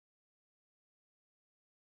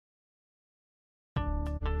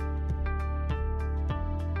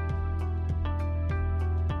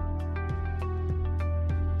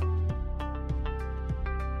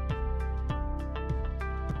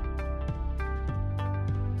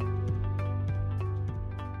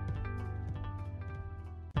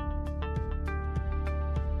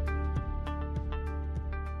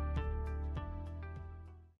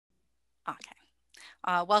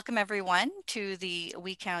Okay. Welcome everyone to the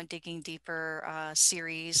We Count Digging Deeper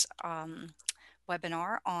series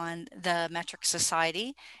webinar on the Metric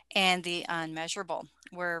Society and the Unmeasurable.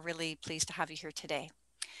 We're really pleased to have you here today.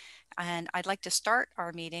 And I'd like to start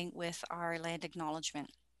our meeting with our land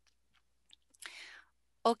acknowledgement.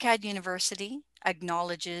 OCAD University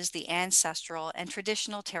acknowledges the ancestral and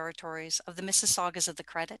traditional territories of the Mississaugas of the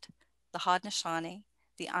Credit, the Haudenosaunee,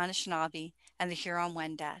 the Anishinaabe, and the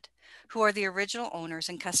Huron-Wendat, who are the original owners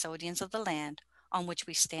and custodians of the land on which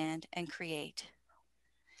we stand and create.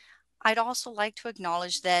 I'd also like to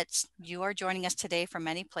acknowledge that you are joining us today from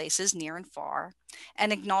many places, near and far,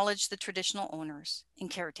 and acknowledge the traditional owners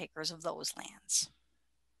and caretakers of those lands.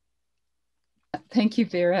 Thank you,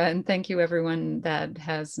 Vera, and thank you everyone that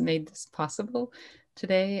has made this possible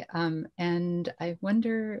today. And I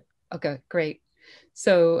wonder, okay, great.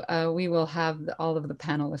 So we will have all of the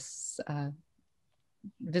panelists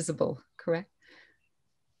visible, correct?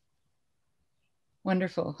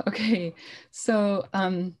 Wonderful. Okay, so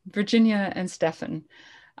Virginia and Steffen,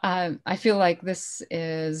 I feel like this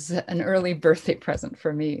is an early birthday present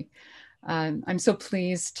for me. I'm so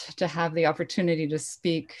pleased to have the opportunity to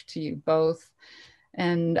speak to you both.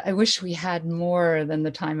 And I wish we had more than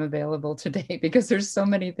the time available today because there's so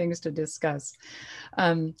many things to discuss.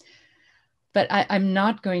 But I'm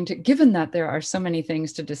not going to, given that there are so many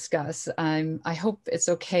things to discuss, I hope it's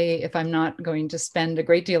okay if I'm not going to spend a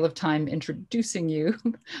great deal of time introducing you,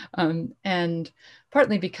 and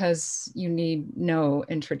partly because you need no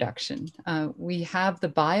introduction. We have the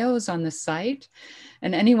bios on the site,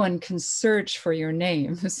 and anyone can search for your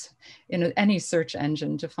names in any search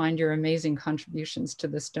engine to find your amazing contributions to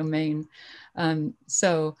this domain.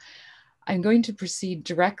 So I'm going to proceed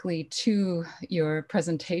directly to your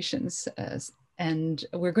presentations, and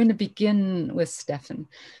we're going to begin with Steffen.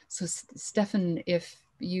 So Steffen, if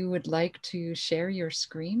you would like to share your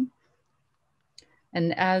screen.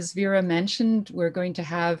 And as Vera mentioned, we're going to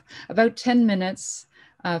have about 10 minutes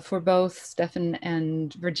for both Steffen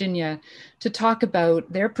and Virginia to talk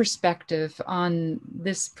about their perspective on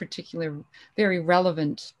this particular very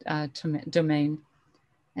relevant domain.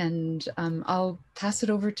 And I'll pass it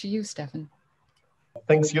over to you, Steffen.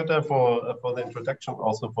 Thanks, Jutta, for the introduction,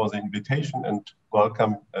 also for the invitation, and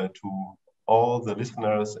welcome to all the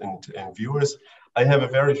listeners and viewers. I have a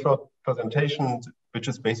very short presentation, which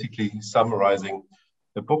is basically summarizing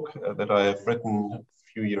the book that I have written a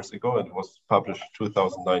few years ago. It was published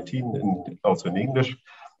 2019, and also in English.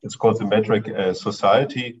 It's called The Metric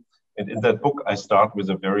Society. And in that book, I start with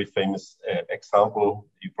a very famous example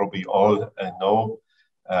you probably all know.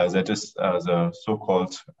 That is the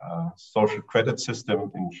so-called social credit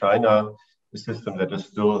system in China, a system that is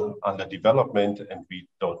still under development, and we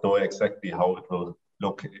don't know exactly how it will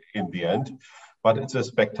look in the end. But it's a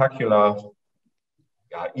spectacular,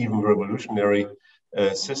 even revolutionary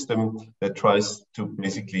system that tries to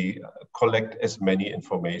basically collect as many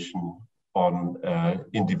information on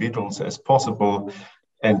individuals as possible,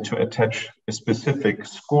 and to attach a specific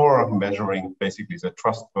score measuring basically the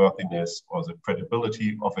trustworthiness or the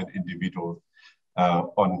credibility of an individual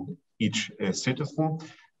on each citizen.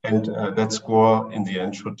 And that score in the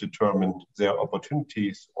end should determine their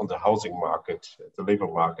opportunities on the housing market, the labor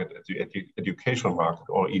market, the educational market,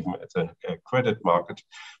 or even at the credit market.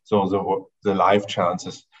 So the life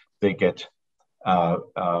chances they get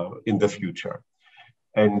in the future.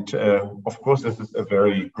 And of course, this is a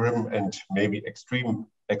very grim and maybe extreme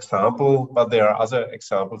example, but there are other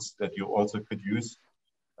examples that you also could use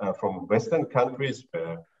from Western countries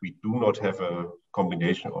where we do not have a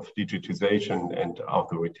combination of digitization and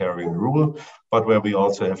authoritarian rule, but where we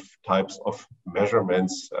also have types of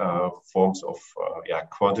measurements, forms of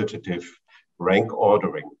quantitative rank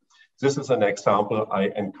ordering. This is an example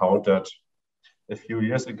I encountered a few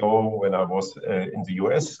years ago when I was in the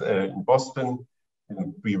US, in Boston.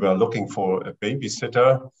 We were looking for a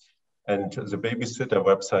babysitter, and the babysitter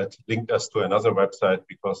website linked us to another website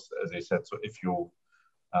because they said, so if you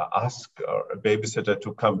ask a babysitter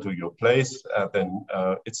to come to your place, then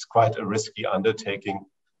it's quite a risky undertaking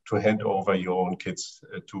to hand over your own kids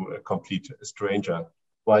to a complete stranger.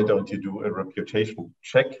 Why don't you do a reputation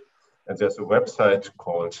check? And there's a website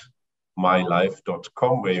called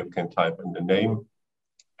mylife.com where you can type in the name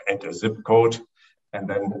and a zip code, and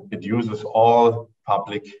then it uses all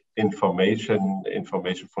public information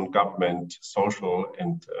from government, social,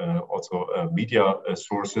 and also media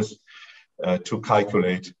sources to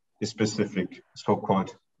calculate a specific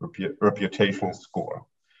so-called reputation score.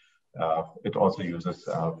 It also uses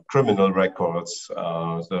criminal records,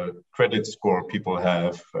 the credit score people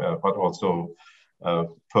have, but also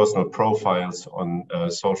personal profiles on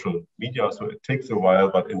social media. So it takes a while,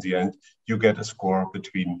 but in the end, you get a score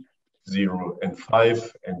between 0 and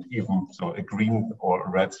 5, and even so a green or a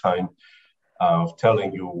red sign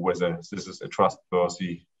telling you whether this is a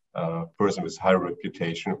trustworthy person with high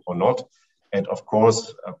reputation or not. And of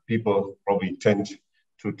course, people probably tend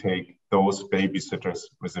to take those babysitters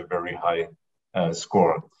with a very high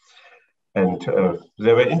score. And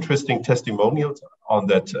there were interesting testimonials on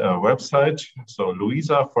that website. So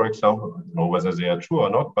Louisa, for example, I don't know whether they are true or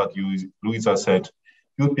not, but Louisa said,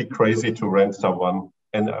 you'd be crazy to rent someone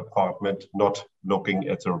an apartment not looking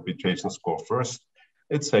at the reputation score first.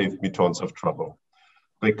 It saved me tons of trouble.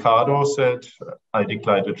 Ricardo said, I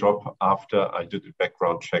declined a job after I did a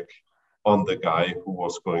background check on the guy who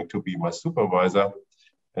was going to be my supervisor.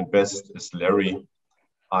 And best is Larry.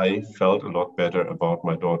 I felt a lot better about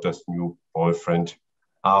my daughter's new boyfriend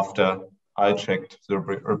after I checked the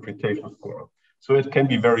reputation score. So it can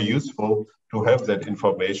be very useful to have that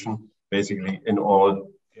information basically in all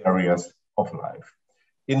areas of life.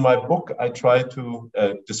 In my book, I try to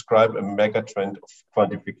describe a mega trend of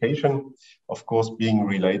quantification, of course, being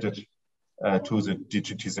related to the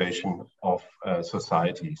digitization of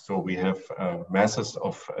society. So we have masses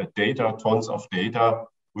of data, tons of data,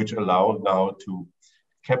 which allow now to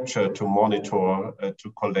capture, to monitor,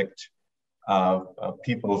 to collect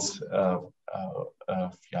people's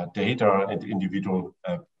data and individual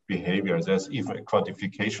behavior. There's even a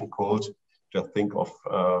quantification code. Just think of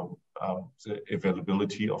the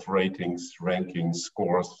availability of ratings, rankings,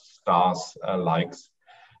 scores, stars, likes,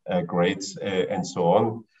 grades, and so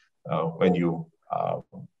on. When you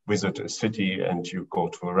visit a city and you go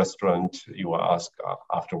to a restaurant, you are asked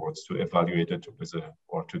afterwards to evaluate it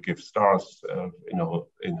or to give stars.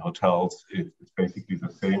 In hotels, it's basically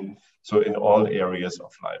the same. So in all areas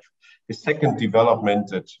of life. The second development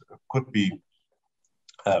that could be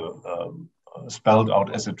spelled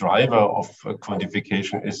out as a driver of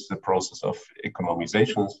quantification is the process of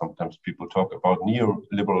economization. Sometimes people talk about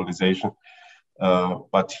neoliberalization,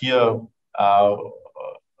 but here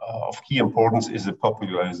of key importance is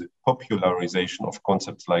the popularization of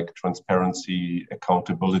concepts like transparency,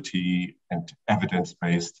 accountability, and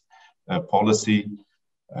evidence-based policy.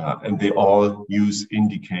 And they all use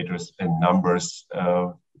indicators and numbers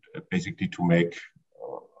basically to make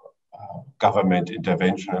government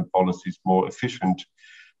intervention and policies more efficient,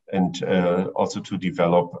 and also to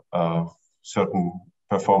develop certain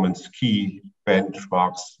performance key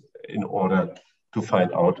benchmarks in order to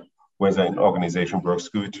find out whether an organization works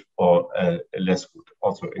good or less good.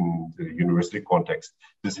 Also in the university context,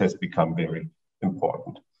 this has become very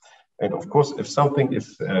important. And of course, if something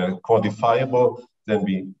is quantifiable, then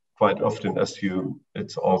we quite often assume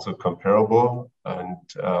it's also comparable. And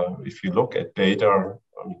if you look at data,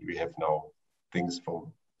 I mean, we have now things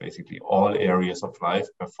from basically all areas of life,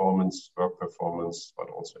 performance, work performance, but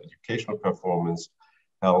also educational performance,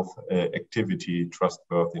 health, activity,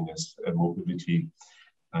 trustworthiness, mobility.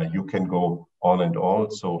 You can go on and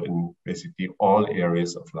on. So in basically all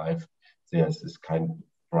areas of life, there's this kind of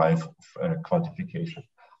drive of quantification.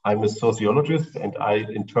 I'm a sociologist and I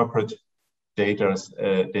interpret data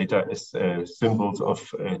as symbols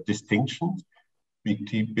of distinction,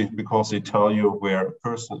 because they tell you where a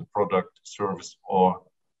person, a product, service, or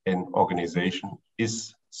an organization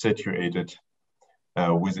is situated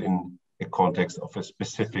within a context of a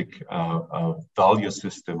specific value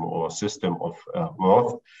system or system of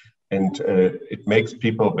worth. And it makes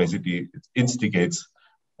people basically, it instigates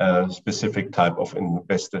a specific type of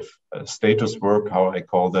investive status work, how I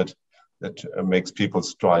call that, that makes people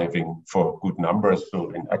striving for good numbers.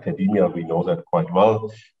 So in academia, we know that quite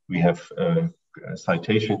well. We have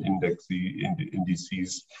citation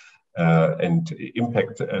indices and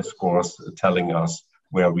impact scores telling us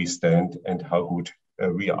where we stand and how good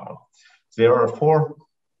we are. There are 4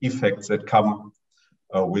 effects that come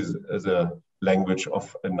with the language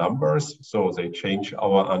of numbers. So they change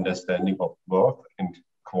our understanding of worth and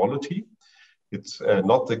quality. It's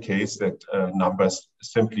not the case that numbers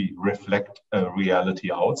simply reflect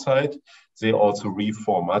reality outside. They also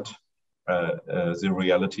reformat the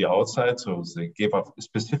reality outside. So they give up a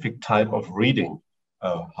specific type of reading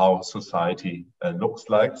how society looks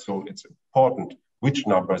like. So it's important which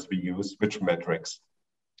numbers we use, which metrics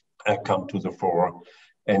come to the fore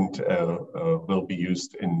and will be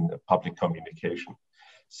used in public communication.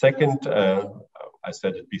 Second, I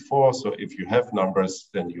said it before, so if you have numbers,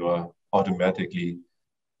 then you are automatically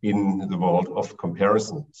in the world of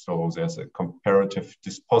comparison. So there's a comparative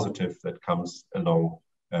dispositive that comes along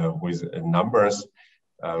with numbers.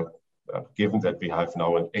 given that we have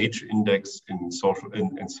now an age index in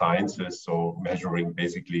sciences, so measuring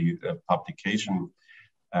basically publication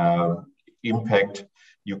impact,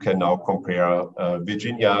 you can now compare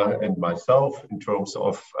Virginia and myself in terms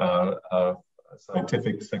of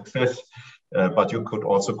scientific success, but you could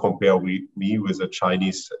also compare me with a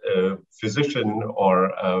Chinese physician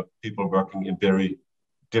or people working in very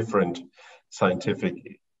different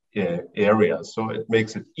scientific areas. So it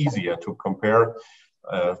makes it easier to compare.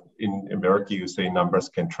 In America, you say numbers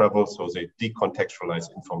can travel, so they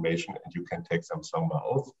decontextualize information and you can take them somewhere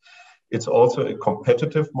else. It's also a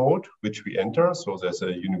competitive mode, which we enter. So there's a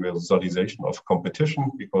universalization of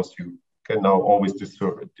competition because you can now always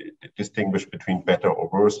distinguish between better or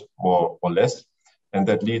worse, more or less. And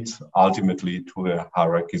that leads ultimately to a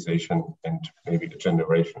hierarchization and maybe a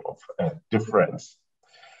generation of difference.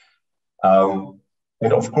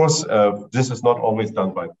 And of course, this is not always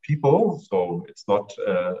done by people. So it's not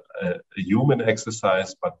a human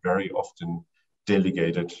exercise, but very often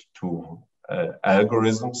delegated to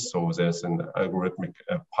algorithms. So there's an algorithmic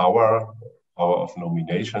power of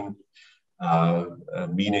nomination,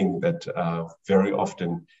 meaning that very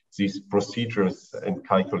often these procedures and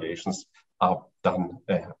calculations are done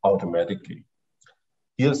automatically.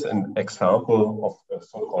 Here's an example of a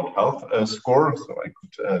so-called health score. So I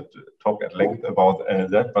could talk at length about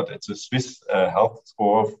that, but it's a Swiss health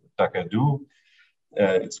score of Dagadu.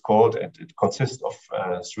 It's called, and it consists of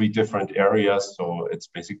 3 different areas. So it's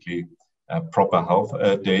basically proper health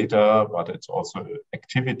data, but it's also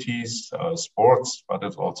activities, sports, but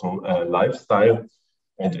it's also lifestyle.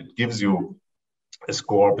 And it gives you a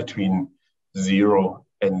score between 0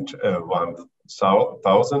 and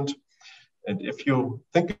 1,000. And if you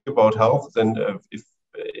think about health, then if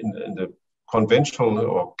in the conventional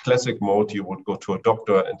or classic mode, you would go to a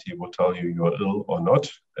doctor and he would tell you you're ill or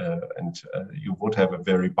not. And you would have a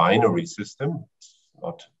very binary system. It's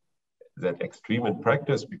not that extreme in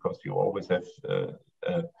practice because you always have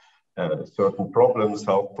certain problems,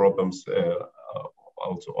 health problems,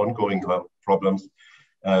 also ongoing health problems.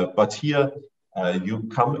 But here you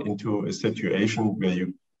come into a situation where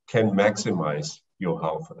you can maximize your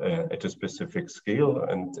health at a specific scale.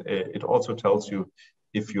 And it also tells you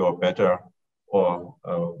if you are better or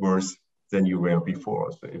worse than you were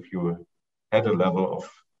before. So if you had a level of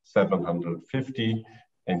 750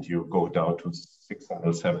 and you go down to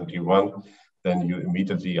 671, then you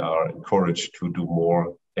immediately are encouraged to do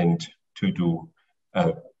more and to do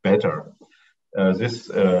better. This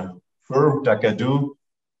firm, Dagadu,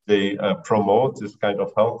 they promote this kind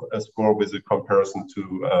of health score with a comparison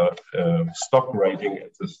to stock rating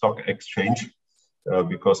at the stock exchange,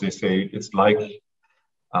 because they say it's like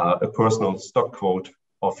a personal stock quote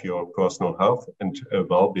of your personal health and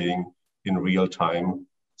well-being in real time,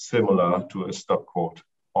 similar to a stock quote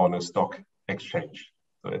on a stock exchange.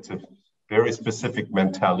 So it's a very specific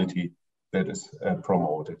mentality that is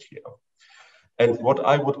promoted here. And what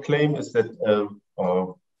I would claim is that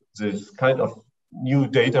this kind of new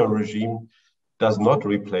data regime does not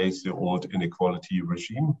replace the old inequality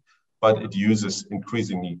regime, but it uses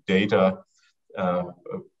increasingly data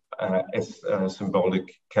as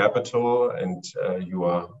symbolic capital, and you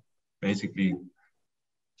are basically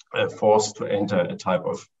forced to enter a type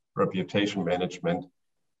of reputation management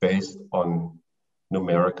based on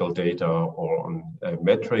numerical data or on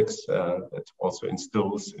metrics that also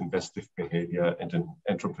instills investive behavior and an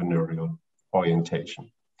entrepreneurial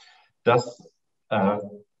orientation. Does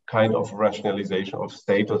kind of rationalization of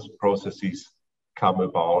status processes come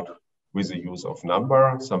about with the use of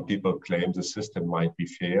number? Some people claim the system might be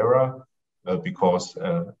fairer because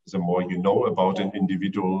the more you know about an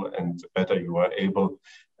individual and the better you are able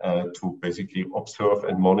to basically observe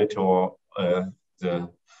and monitor the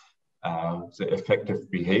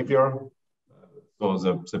effective behavior, so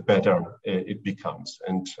the better it becomes.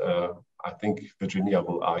 And I think Virginia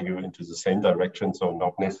will argue into the same direction, so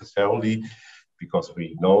not necessarily, because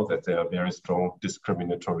we know that there are very strong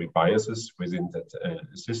discriminatory biases within that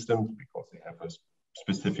system, because they have a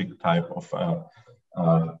specific type of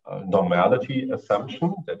normality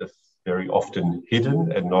assumption that is very often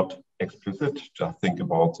hidden and not explicit. Just think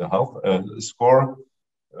about the health score.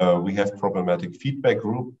 We have problematic feedback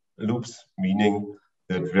loops, meaning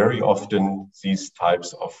that very often these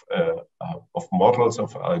types of models,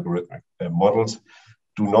 of algorithmic models,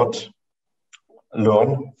 do not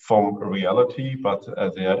learn from reality, but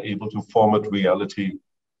they are able to format reality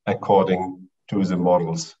according to the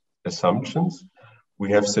model's assumptions.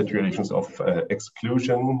 We have situations of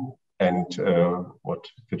exclusion and what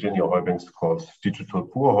Virginia Eubanks calls digital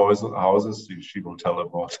poor houses. She will tell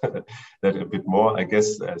about that a bit more, I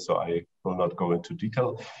guess, so I will not go into detail.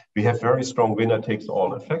 We have very strong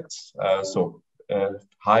winner-takes-all effects,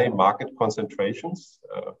 high market concentrations.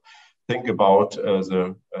 Think about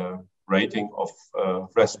the rating of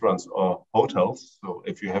restaurants or hotels. So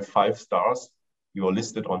if you have 5 stars, you are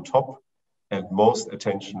listed on top, and most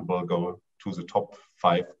attention will go to the top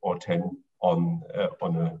 5 or 10 on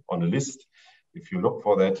a list. If you look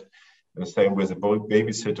for that, the same with a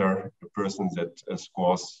babysitter, a person that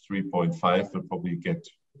scores 3.5 will probably get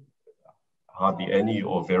hardly any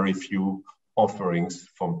or very few offerings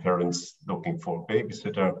from parents looking for a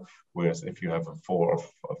babysitter, whereas if you have a 4 or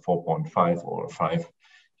a 4.5 or a 5,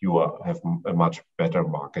 you have a much better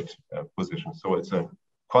market position. So it's a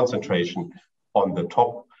concentration on the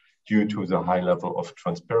top due to the high level of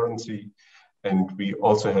transparency. And we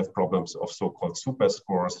also have problems of so-called super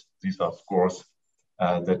scores. These are scores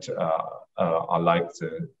that are like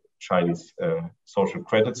the Chinese social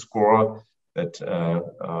credit score that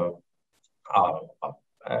are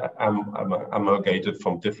amalgamated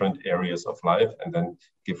from different areas of life and then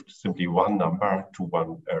give simply one number to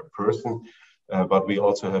one person. But we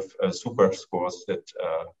also have super scores that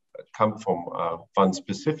come from one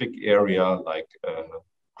specific area, like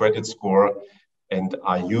credit score, and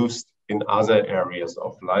are used in other areas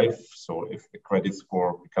of life. So if the credit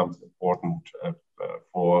score becomes important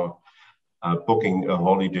for booking a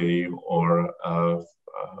holiday or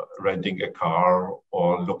renting a car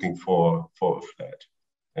or looking for a flat.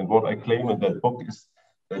 And what I claim in that book is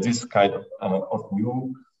that this kind of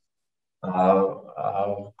new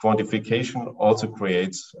quantification also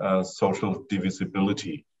creates social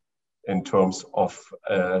divisibility in terms of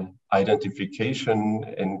identification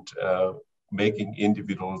and making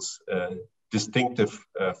individuals distinctive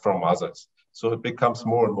from others. So it becomes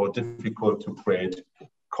more and more difficult to create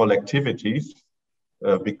collectivities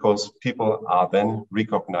because people are then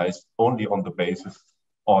recognized only on the basis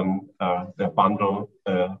on their bundle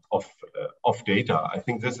of data. I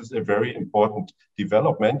think this is a very important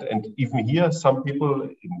development. And even here, some people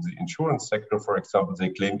in the insurance sector, for example, they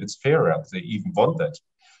claim it's fairer. They even want that.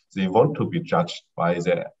 They want to be judged by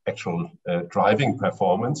their actual driving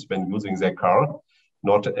performance when using their car,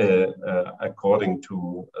 not according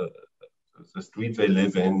to the street they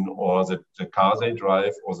live in or the car they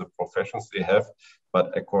drive or the professions they have,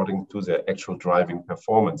 but according to their actual driving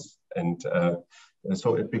performance. And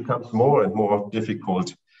so it becomes more and more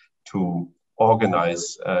difficult to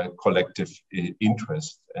organize collective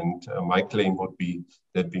interest. And my claim would be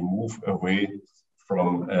that we move away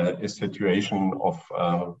from a situation of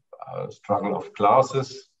struggle of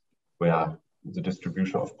classes, where the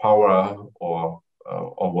distribution of power or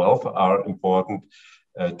wealth are important,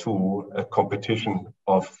 to a competition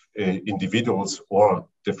of individuals or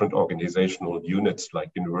different organizational units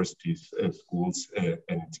like universities, schools,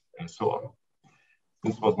 and so on.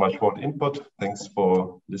 This was my short input. Thanks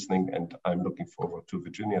for listening, and I'm looking forward to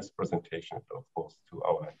Virginia's presentation and, of course, to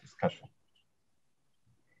our discussion.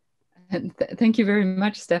 And thank you very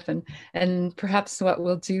much, Steffen. And perhaps what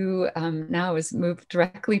we'll do now is move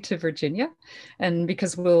directly to Virginia, and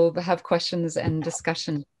because we'll have questions and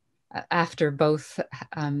discussion after both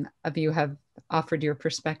of you have offered your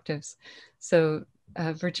perspectives. So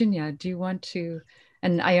Virginia, do you want to,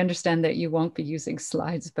 and I understand that you won't be using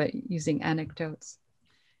slides, but using anecdotes.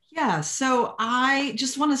 Yeah, so I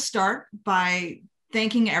just want to start by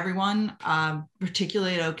thanking everyone,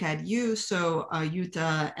 particularly at OCAD-U, so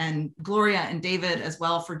Jutta and Gloria and David as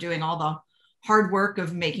well for doing all the hard work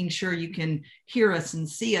of making sure you can hear us and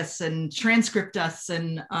see us and transcript us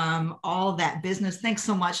and all that business. Thanks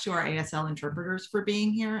so much to our ASL interpreters for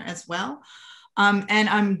being here as well. And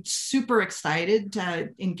I'm super excited to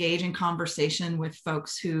engage in conversation with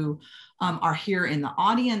folks who are here in the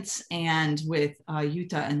audience and with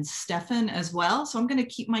Jutta and Steffen as well. So I'm going to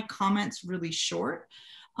keep my comments really short.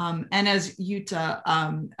 And as Jutta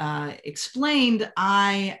explained,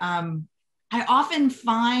 I often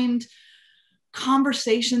find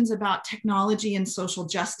conversations about technology and social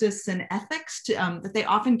justice and ethics that they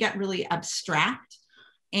often get really abstract.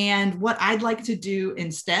 And what I'd like to do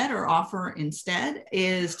instead, or offer instead,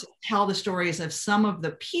 is to tell the stories of some of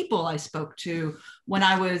the people I spoke to when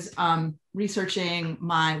I was reporting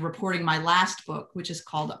my last book, which is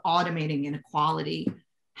called Automating Inequality: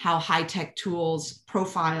 How High-Tech Tools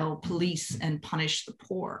Profile, Police, and Punish the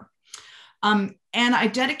Poor. And I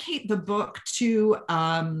dedicate the book to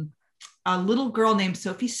a little girl named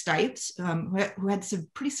Sophie Stipes, who had some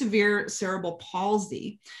pretty severe cerebral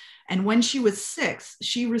palsy. And when she was 6,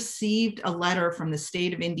 she received a letter from the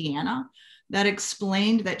state of Indiana that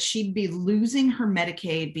explained that she'd be losing her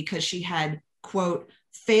Medicaid because she had, quote,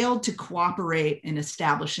 failed to cooperate in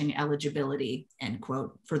establishing eligibility, end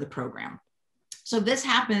quote, for the program. So this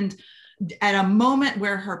happened at a moment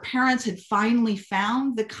where her parents had finally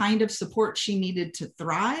found the kind of support she needed to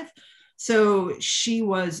thrive. So she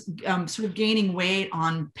was sort of gaining weight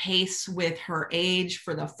on pace with her age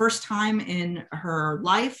for the first time in her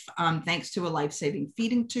life, thanks to a life-saving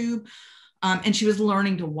feeding tube. And she was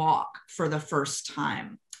learning to walk for the first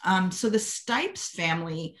time. So the Stipes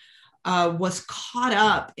family was caught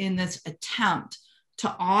up in this attempt to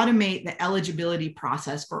automate the eligibility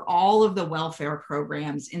process for all of the welfare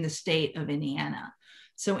programs in the state of Indiana.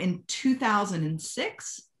 So in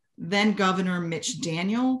 2006, then Governor Mitch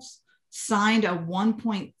Daniels signed a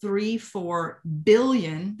 $1.34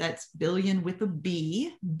 billion, that's billion with a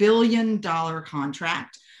B, $1 billion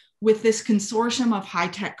contract with this consortium of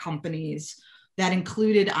high-tech companies that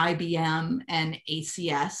included IBM and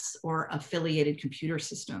ACS, or Affiliated Computer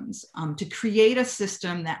Systems, to create a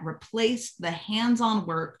system that replaced the hands-on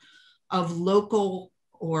work of local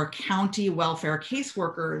or county welfare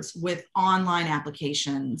caseworkers with online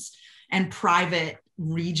applications and private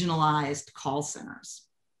regionalized call centers.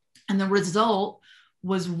 And the result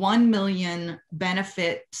was 1 million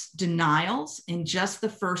benefit denials in just the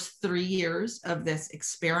first 3 years of this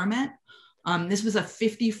experiment. This was a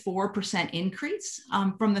 54% increase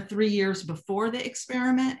from the 3 years before the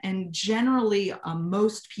experiment. And generally,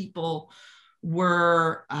 most people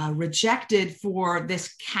were rejected for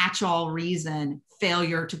this catch-all reason,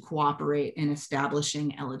 failure to cooperate in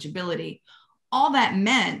establishing eligibility. All that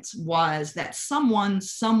meant was that someone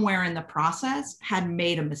somewhere in the process had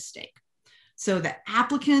made a mistake. So the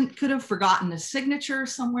applicant could have forgotten a signature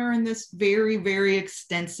somewhere in this very, very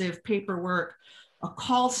extensive paperwork. A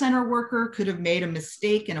call center worker could have made a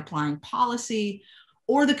mistake in applying policy,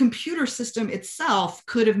 or the computer system itself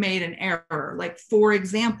could have made an error. Like, for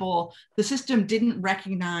example, the system didn't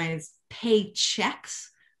recognize paychecks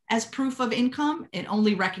as proof of income. It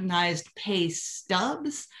only recognized pay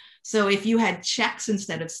stubs. So if you had checks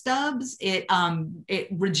instead of stubs, it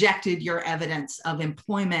rejected your evidence of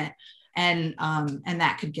employment, and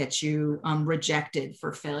that could get you rejected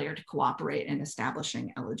for failure to cooperate in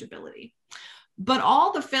establishing eligibility. But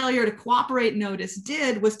all the failure to cooperate notice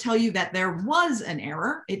did was tell you that there was an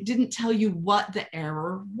error. It didn't tell you what the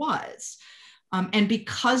error was. And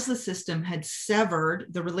because the system had severed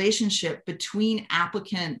the relationship between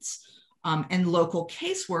applicants and local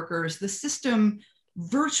caseworkers, the system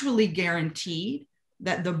virtually guaranteed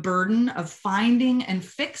that the burden of finding and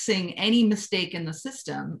fixing any mistake in the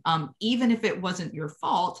system, even if it wasn't your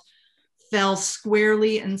fault, fell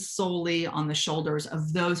squarely and solely on the shoulders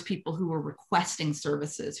of those people who were requesting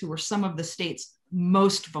services, who were some of the state's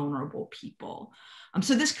most vulnerable people.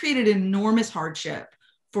 So this created enormous hardship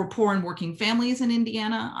for poor and working families in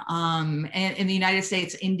Indiana. And in the United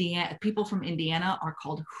States, people from Indiana are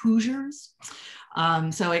called Hoosiers.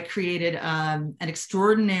 So it created an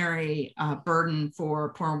extraordinary burden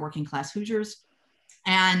for poor and working class Hoosiers.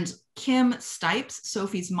 And Kim Stipes,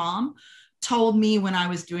 Sophie's mom, told me when I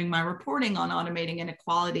was doing my reporting on automating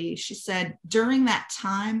inequality, she said, during that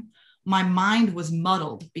time, my mind was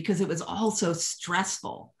muddled because it was all so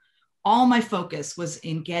stressful. All my focus was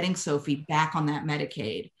in getting Sophie back on that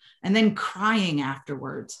Medicaid, and then crying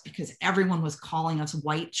afterwards because everyone was calling us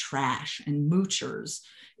white trash and moochers.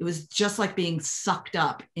 It was just like being sucked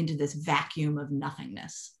up into this vacuum of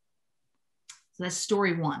nothingness. So that's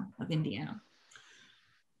story one of Indiana.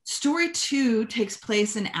 Story two takes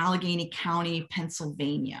place in Allegheny County,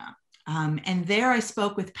 Pennsylvania. And there I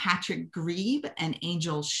spoke with Patrick Grebe and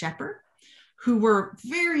Angel Shepard, who were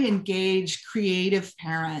very engaged, creative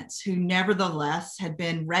parents who nevertheless had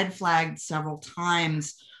been red flagged several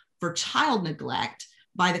times for child neglect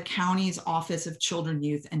by the county's Office of Children,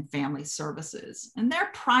 Youth, and Family Services. And their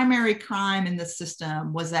primary crime in the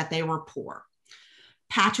system was that they were poor.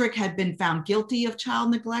 Patrick had been found guilty of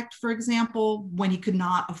child neglect, for example, when he could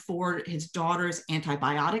not afford his daughter's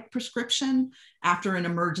antibiotic prescription after an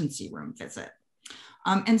emergency room visit.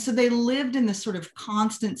 And so they lived in this sort of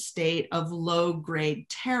constant state of low-grade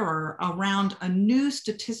terror around a new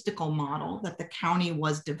statistical model that the county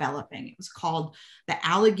was developing. It was called the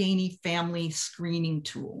Allegheny Family Screening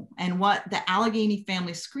Tool. And what the Allegheny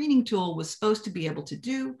Family Screening Tool was supposed to be able to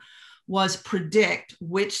do was predict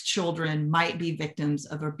which children might be victims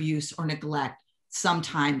of abuse or neglect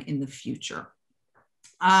sometime in the future.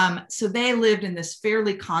 So they lived in this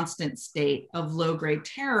fairly constant state of low-grade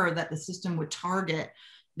terror that the system would target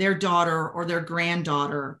their daughter or their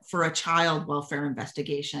granddaughter for a child welfare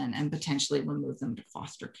investigation and potentially remove them to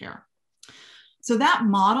foster care. So that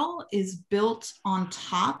model is built on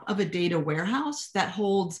top of a data warehouse that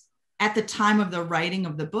holds, at the time of the writing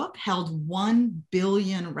of the book, held 1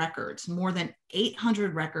 billion records, more than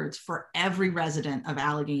 800 records for every resident of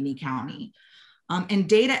Allegheny County. And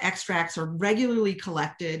data extracts are regularly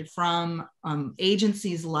collected from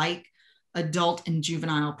agencies like adult and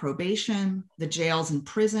juvenile probation, the jails and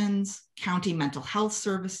prisons, county mental health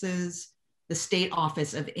services, the State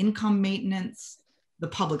Office of Income Maintenance, the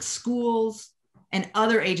public schools, and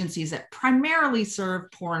other agencies that primarily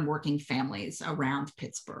serve poor and working families around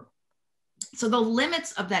Pittsburgh. So the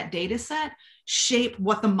limits of that data set shape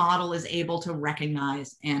what the model is able to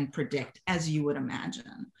recognize and predict, as you would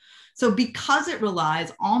imagine. So because it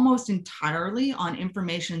relies almost entirely on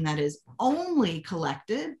information that is only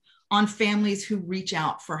collected on families who reach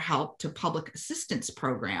out for help to public assistance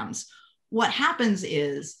programs, what happens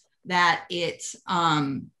is that it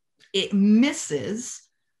misses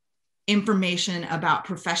information about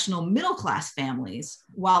professional middle-class families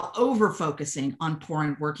while over-focusing on poor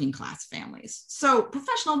and working class families. So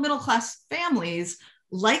professional middle-class families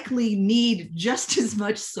likely need just as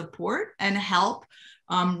much support and help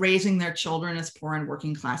raising their children as poor and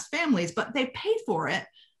working class families, but they pay for it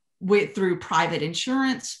through private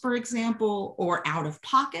insurance, for example, or out of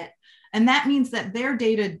pocket. And that means that their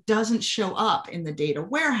data doesn't show up in the data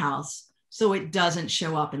warehouse, so it doesn't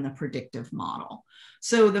show up in the predictive model.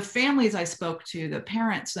 So the families I spoke to, the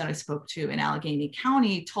parents that I spoke to in Allegheny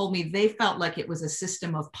County told me they felt like it was a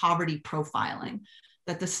system of poverty profiling,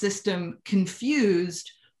 that the system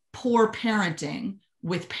confused poor parenting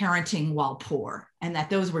with parenting while poor, and that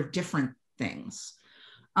those were different things.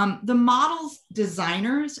 The model's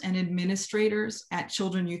designers and administrators at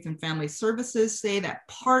Children, Youth, and Family Services say that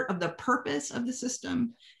part of the purpose of the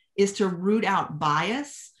system is to root out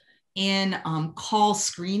bias in call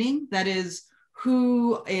screening, that is,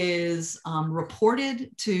 who is reported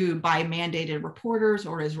to by mandated reporters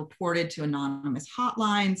or is reported to anonymous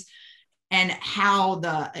hotlines, and how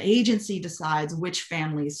the agency decides which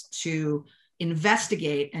families to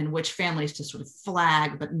investigate and which families to sort of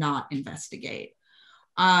flag but not investigate.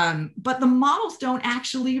 But the models don't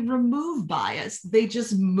actually remove bias, they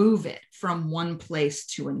just move it from one place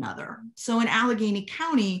to another. So in Allegheny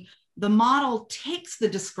County, the model takes the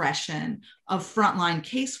discretion of frontline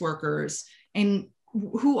caseworkers, and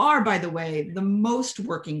who are, by the way, the most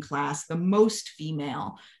working class, the most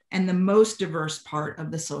female, and the most diverse part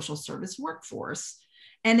of the social service workforce.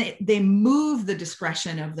 And they move the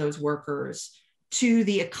discretion of those workers to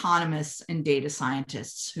the economists and data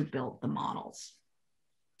scientists who built the models.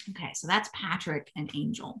 Okay, so that's Patrick and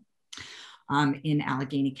Angel in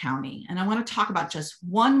Allegheny County. And I want to talk about just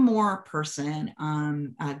one more person,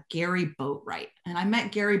 Gary Boatwright. And I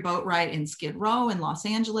met Gary Boatwright in Skid Row in Los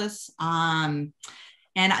Angeles. And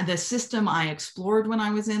the system I explored when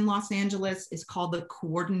I was in Los Angeles is called the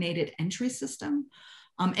Coordinated Entry System.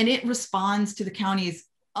 And it responds to the county's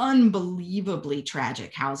unbelievably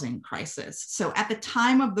tragic housing crisis. So at the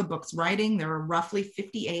time of the book's writing, there were roughly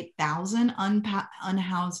 58,000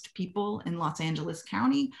 unhoused people in Los Angeles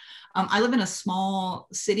County. I live in a small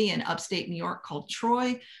city in upstate New York called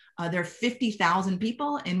Troy. There are 50,000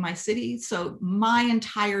 people in my city. So my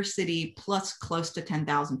entire city plus close to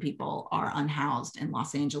 10,000 people are unhoused in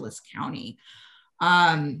Los Angeles County.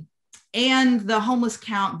 And the homeless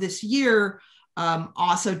count this year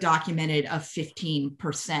also documented a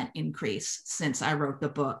 15% increase since I wrote the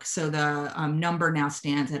book. So the number now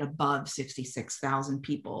stands at above 66,000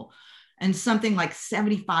 people. And something like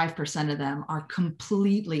 75% of them are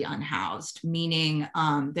completely unhoused, meaning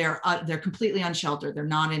they're completely unsheltered. They're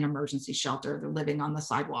not in emergency shelter. They're living on the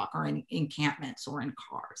sidewalk or in encampments or in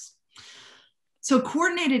cars. So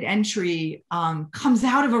coordinated entry comes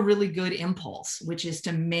out of a really good impulse, which is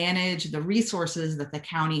to manage the resources that the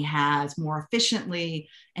county has more efficiently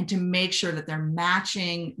and to make sure that they're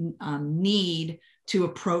matching need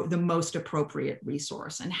to the most appropriate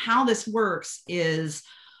resource. And how this works is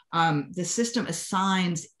the system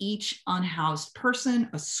assigns each unhoused person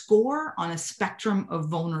a score on a spectrum of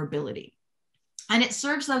vulnerability. And it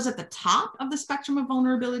serves those at the top of the spectrum of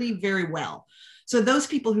vulnerability very well. So those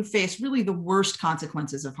people who face really the worst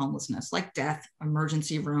consequences of homelessness, like death,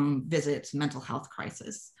 emergency room visits, mental health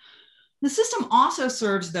crisis. The system also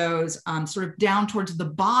serves those sort of down towards the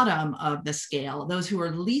bottom of the scale, those who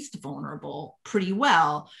are least vulnerable, pretty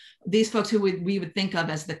well. These folks who we would think of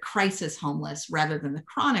as the crisis homeless rather than the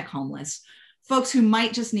chronic homeless, folks who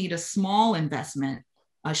might just need a small investment,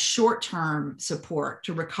 a short-term support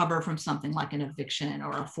to recover from something like an eviction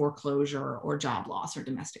or a foreclosure or job loss or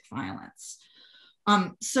domestic violence.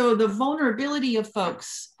 So the vulnerability of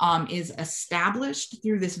folks is established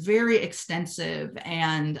through this very extensive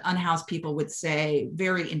and unhoused people would say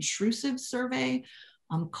very intrusive survey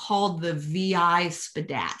called the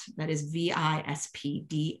VI-SPDAT, that is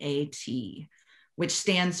VISPDAT, which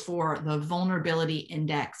stands for the Vulnerability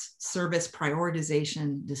Index Service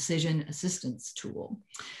Prioritization Decision Assistance Tool.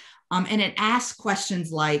 And it asks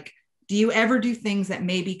questions like, do you ever do things that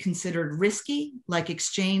may be considered risky, like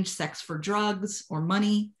exchange sex for drugs or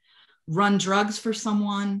money, run drugs for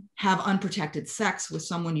someone, have unprotected sex with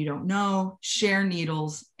someone you don't know, share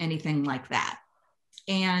needles, anything like that?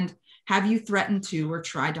 And have you threatened to or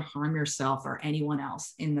tried to harm yourself or anyone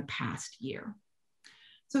else in the past year?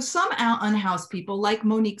 So some unhoused people, like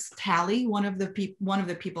Monique's tally, one of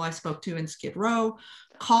the people I spoke to in Skid Row,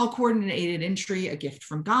 call coordinated entry a gift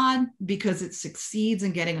from God because it succeeds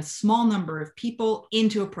in getting a small number of people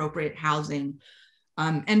into appropriate housing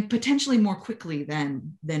and potentially more quickly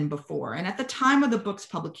than before. And at the time of the book's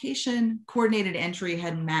publication, coordinated entry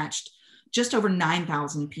had matched just over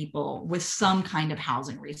 9,000 people with some kind of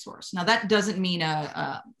housing resource. Now that doesn't mean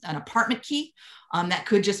an apartment key. That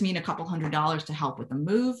could just mean a couple $100s to help with the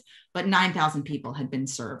move, but 9,000 people had been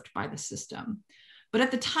served by the system. But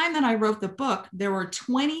at the time that I wrote the book, there were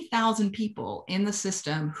 20,000 people in the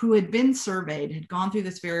system who had been surveyed, had gone through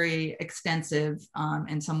this very extensive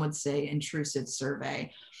and some would say intrusive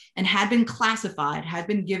survey, and had been classified, had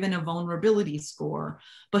been given a vulnerability score,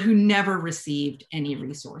 but who never received any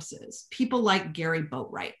resources. People like Gary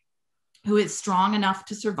Boatwright, who is strong enough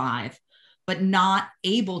to survive, but not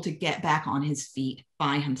able to get back on his feet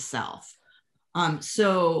by himself.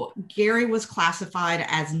 So Gary was classified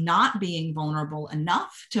as not being vulnerable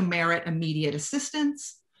enough to merit immediate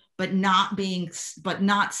assistance, but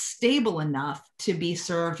not stable enough to be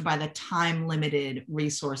served by the time-limited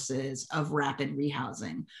resources of rapid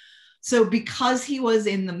rehousing. So because he was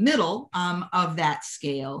in the middle of that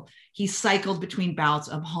scale, he cycled between bouts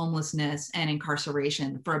of homelessness and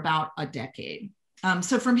incarceration for about a decade.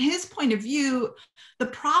 So from his point of view, the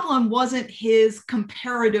problem wasn't his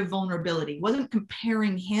comparative vulnerability, wasn't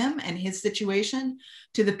comparing him and his situation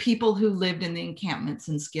to the people who lived in the encampments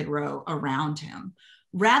in Skid Row around him.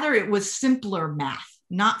 Rather, it was simpler math,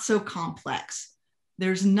 not so complex.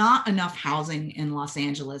 There's not enough housing in Los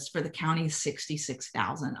Angeles for the county's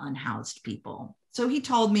 66,000 unhoused people. So he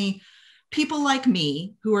told me, people like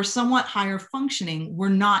me who are somewhat higher functioning were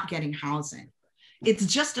not getting housing. It's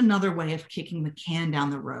just another way of kicking the can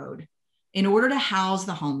down the road. In order to house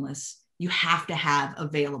the homeless, you have to have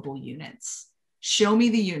available units. Show me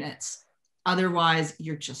the units. Otherwise,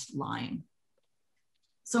 you're just lying.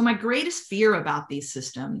 So my greatest fear about these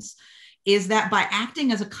systems is that by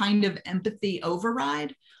acting as a kind of empathy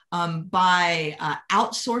override, by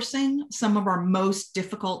outsourcing some of our most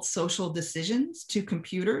difficult social decisions to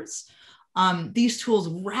computers, these tools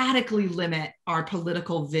radically limit our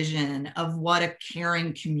political vision of what a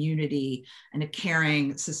caring community and a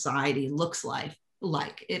caring society looks like.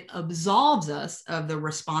 It absolves us of the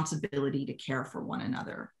responsibility to care for one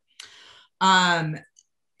another.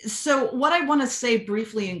 So what I want to say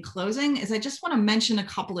briefly in closing is I just want to mention a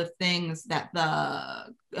couple of things that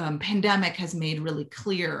the pandemic has made really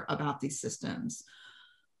clear about these systems.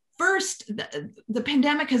 First, the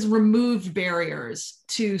pandemic has removed barriers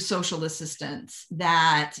to social assistance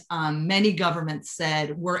that many governments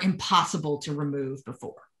said were impossible to remove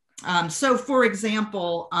before. So for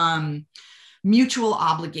example, mutual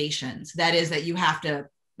obligations, that is that you have to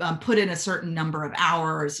put in a certain number of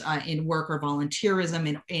hours in work or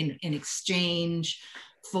volunteerism in exchange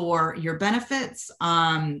for your benefits.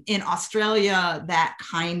 In Australia, that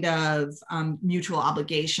kind of mutual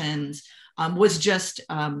obligations was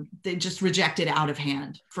they just rejected out of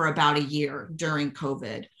hand for about a year during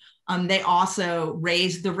COVID. They also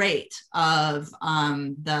raised the rate of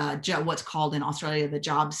what's called in Australia the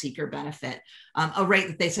job seeker benefit, a rate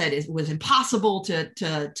that they said was impossible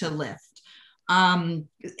to lift. And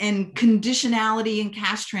conditionality and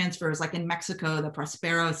cash transfers, like in Mexico, the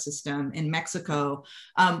Prospero system in Mexico,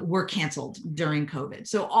 were canceled during COVID.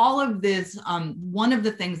 So all of this, one of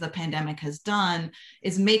the things the pandemic has done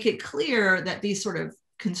is make it clear that these sort of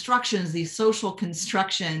constructions, these social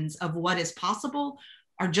constructions of what is possible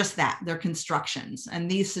are just that, they're constructions. And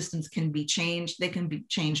these systems can be changed. They can be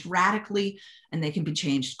changed radically and they can be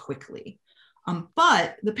changed quickly.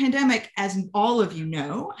 But the pandemic, as all of you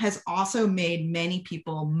know, has also made many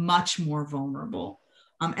people much more vulnerable.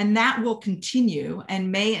 And that will continue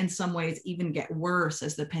and may in some ways even get worse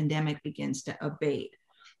as the pandemic begins to abate.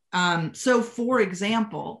 So for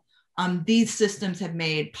example, these systems have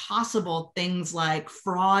made possible things like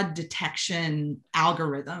fraud detection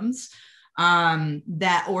algorithms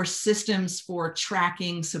or systems for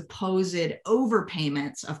tracking supposed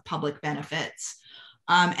overpayments of public benefits.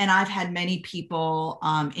 And I've had many people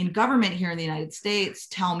in government here in the United States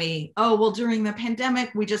tell me, oh, well, during the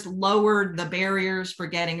pandemic, we just lowered the barriers for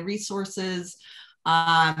getting resources.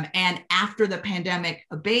 And after the pandemic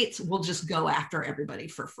abates, we'll just go after everybody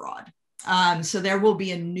for fraud. So there will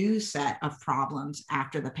be a new set of problems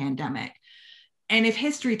after the pandemic. And if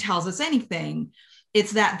history tells us anything,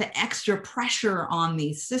 it's that the extra pressure on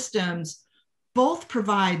these systems both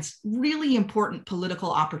provides really important political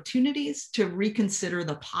opportunities to reconsider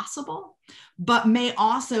the possible, but may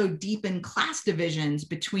also deepen class divisions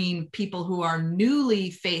between people who are newly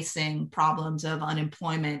facing problems of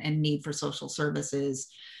unemployment and need for social services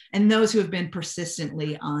and those who have been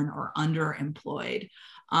persistently or underemployed.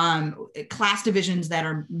 Class divisions that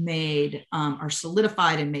are made, are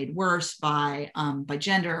solidified and made worse by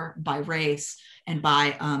gender, by race, and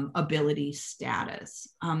by ability status.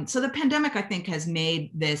 So the pandemic, I think, has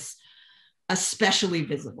made this especially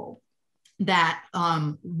visible, that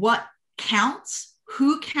what counts,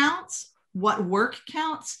 who counts, what work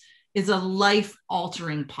counts, is a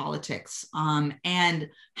life-altering politics, and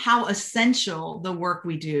how essential the work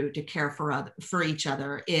we do to care for each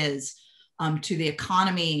other is to the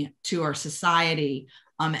economy, to our society,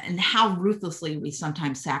 and how ruthlessly we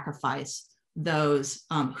sometimes sacrifice those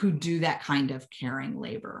who do that kind of caring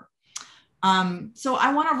labor. So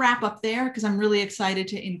I want to wrap up there because I'm really excited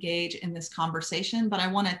to engage in this conversation, but I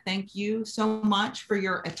want to thank you so much for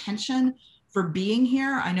your attention, for being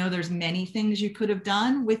here. I know there's many things you could have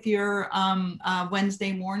done with your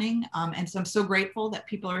Wednesday morning, and so I'm so grateful that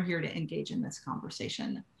people are here to engage in this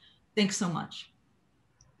conversation. Thanks so much.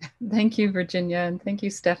 Thank you, Virginia, and thank you,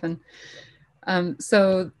 Steffen.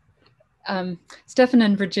 Steffen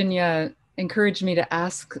and Virginia encouraged me to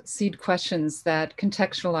ask seed questions that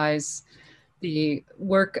contextualize the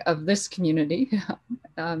work of this community,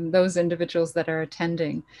 those individuals that are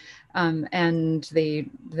attending, and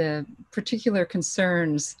the particular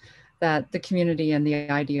concerns that the community and the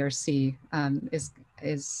IDRC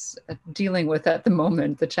is dealing with at the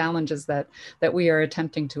moment, the challenges that we are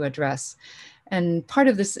attempting to address. And part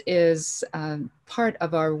of this is part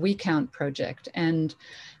of our We Count project. And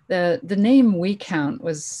the name We Count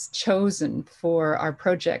was chosen for our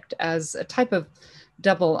project as a type of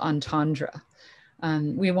double entendre.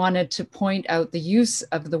 We wanted to point out the use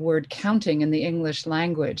of the word counting in the English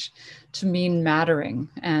language to mean mattering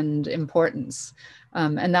and importance.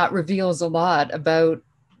 And that reveals a lot about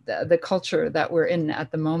the culture that we're in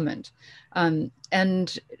at the moment.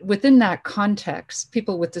 And within that context,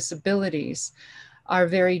 people with disabilities are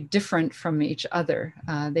very different from each other.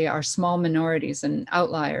 They are small minorities and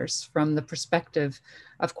outliers from the perspective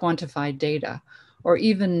of quantified data, or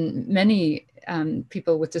even many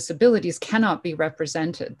people with disabilities cannot be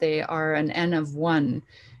represented. They are an N of 1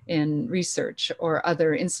 in research or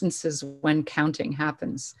other instances when counting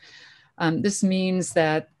happens. This means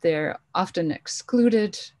that they're often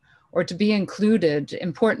excluded, or to be included,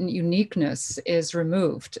 important uniqueness is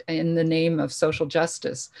removed in the name of social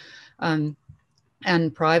justice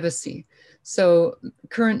and privacy. So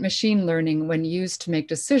current machine learning, when used to make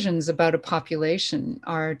decisions about a population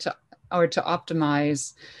or to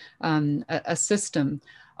optimize a system,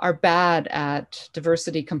 are bad at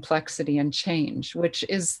diversity, complexity, and change, which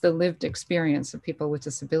is the lived experience of people with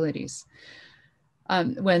disabilities.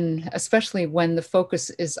 Especially when the focus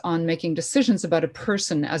is on making decisions about a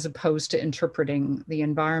person as opposed to interpreting the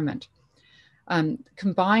environment.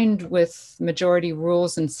 Combined with majority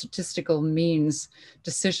rules and statistical means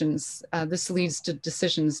decisions, this leads to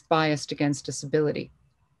decisions biased against disability.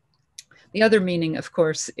 The other meaning, of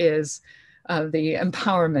course, is the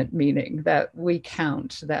empowerment meaning, that we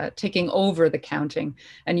count, that taking over the counting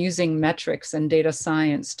and using metrics and data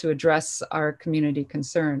science to address our community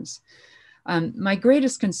concerns. My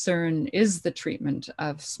greatest concern is the treatment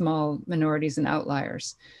of small minorities and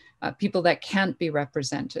outliers, people that can't be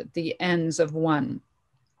represented, the N's of 1.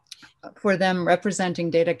 For them, representing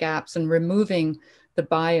data gaps and removing the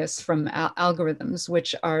bias from algorithms,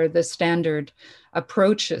 which are the standard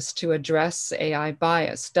approaches to address AI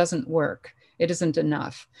bias, doesn't work. It isn't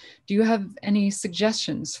enough. Do you have any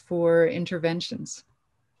suggestions for interventions?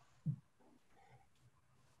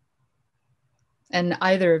 And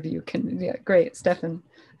either of you can, yeah, great, Steffen.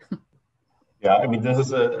 Yeah, I mean, this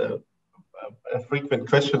is a frequent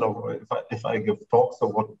question of if I give talks,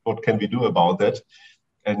 so what can we do about that?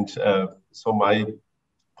 And so my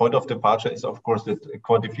point of departure is, of course, that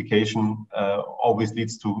quantification always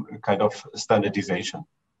leads to a kind of standardization.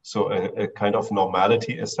 So a kind of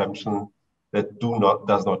normality assumption that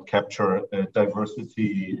does not capture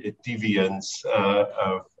diversity, deviance,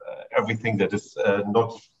 everything that is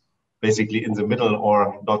not basically in the middle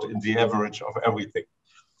or not in the average of everything.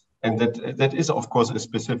 And that is, of course, a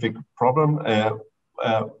specific problem.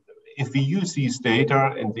 If we use these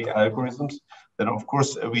data and the algorithms, then of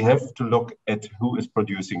course we have to look at who is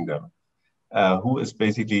producing them, who is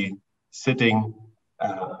basically sitting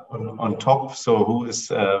on top, so who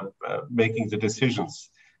is making the decisions.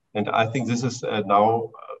 And I think this is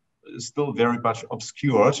now still very much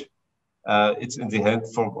obscured. It's in the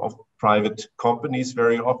hands of private companies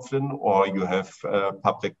very often, or you have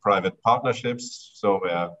public-private partnerships, so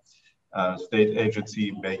state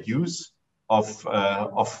agency make use of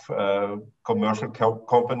commercial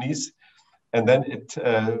companies, and then it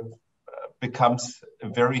becomes a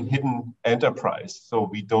very hidden enterprise. So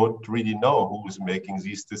we don't really know who is making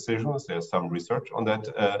these decisions. There's some research on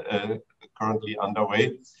that currently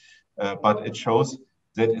underway, but it shows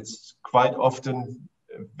that it's quite often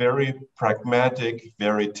very pragmatic,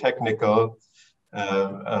 very technical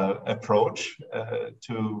approach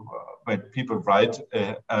to when people write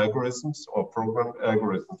algorithms or program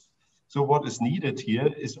algorithms. So what is needed here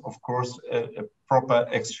is, of course, a proper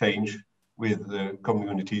exchange with the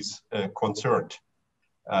communities concerned.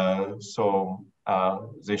 So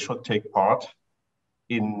they should take part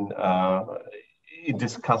in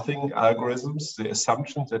discussing algorithms, the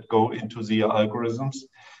assumptions that go into the algorithms.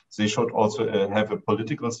 They should also have a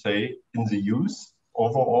political say in the use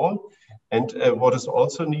overall. And what is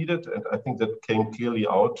also needed, and I think that came clearly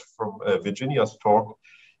out from Virginia's talk,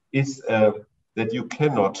 is that you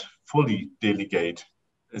cannot fully delegate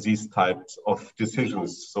these types of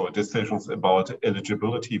decisions. So decisions about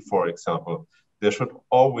eligibility, for example, there should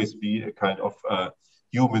always be a kind of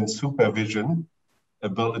human supervision,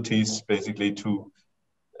 abilities basically to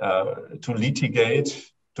litigate,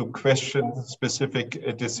 to question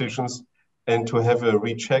specific decisions, and to have a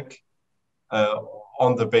recheck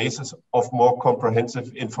on the basis of more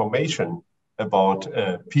comprehensive information about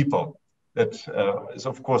people. That is,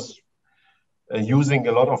 of course, using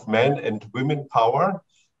a lot of men and women power.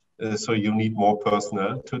 So you need more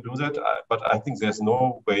personnel to do that. But I think there's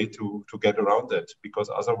no way to get around that, because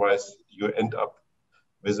otherwise you end up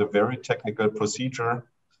with a very technical procedure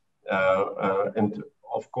and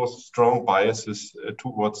of course strong biases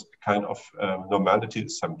towards kind of normality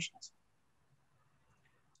assumptions.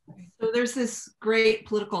 So there's this great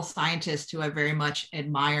political scientist who I very much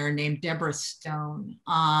admire named Deborah Stone.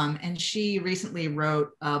 And she recently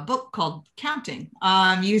wrote a book called Counting,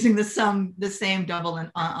 using the same double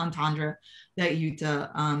entendre that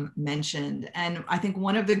Jutta mentioned. And I think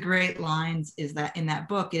one of the great lines is that in that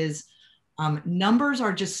book is, numbers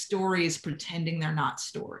are just stories pretending they're not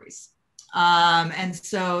stories. And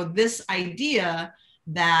so this idea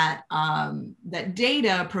that that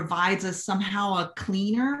data provides us somehow a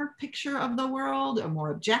cleaner picture of the world, a more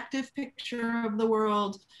objective picture of the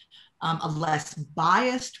world, a less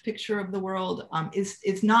biased picture of the world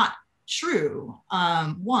is not true,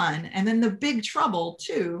 one. And then the big trouble,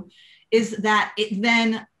 two, is that it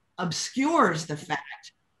then obscures the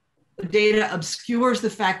fact, the data obscures the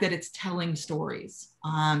fact that it's telling stories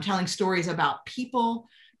about people,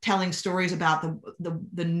 telling stories about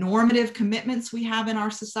the normative commitments we have in our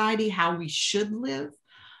society, how we should live.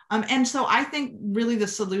 And so I think really the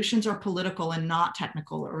solutions are political and not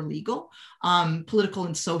technical or legal, political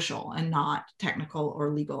and social and not technical or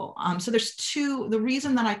legal. So there's the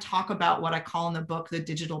reason that I talk about what I call in the book, the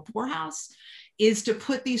digital poorhouse, is to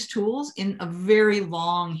put these tools in a very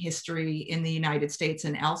long history in the United States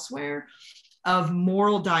and elsewhere of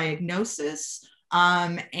moral diagnosis,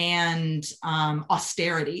 and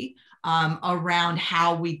austerity around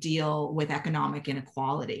how we deal with economic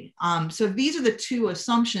inequality. So these are the two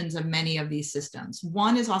assumptions of many of these systems.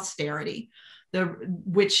 One is austerity,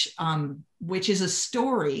 which is a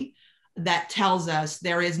story that tells us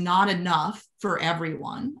there is not enough for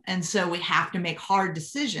everyone. And so we have to make hard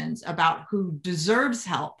decisions about who deserves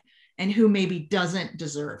help and who maybe doesn't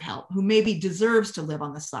deserve help, who maybe deserves to live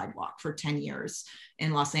on the sidewalk for 10 years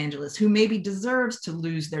in Los Angeles, who maybe deserves to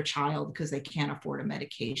lose their child because they can't afford a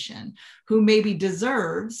medication, who maybe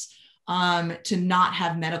deserves to not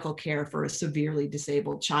have medical care for a severely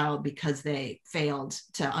disabled child because they failed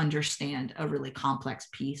to understand a really complex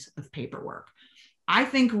piece of paperwork. I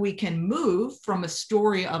think we can move from a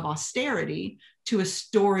story of austerity to a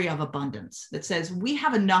story of abundance that says we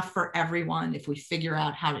have enough for everyone if we figure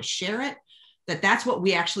out how to share it, that that's what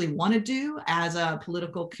we actually want to do as a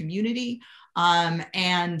political community, that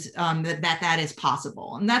is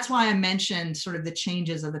possible. And that's why I mentioned sort of the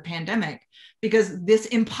changes of the pandemic, because this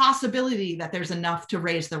impossibility that there's enough to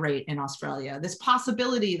raise the rate in Australia, this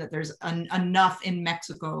possibility that there's enough in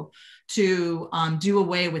Mexico to do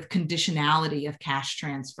away with conditionality of cash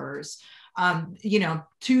transfers.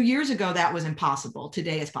 2 years ago, that was impossible.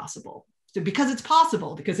 Today is possible. So because it's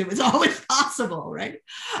possible, because it was always possible, right?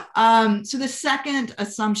 So the second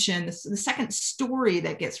assumption, the second story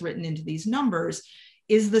that gets written into these numbers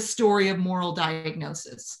is the story of moral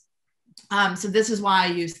diagnosis. So this is why I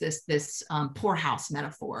use this poorhouse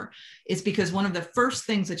metaphor, is because one of the first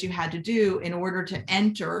things that you had to do in order to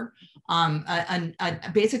enter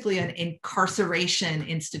basically an incarceration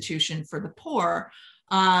institution for the poor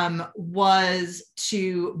was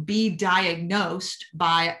to be diagnosed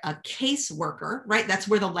by a caseworker, right? That's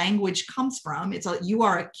where the language comes from. You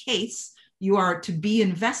are a case. You are to be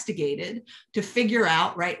investigated to figure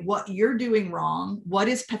out, right, what you're doing wrong, what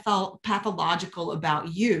is pathological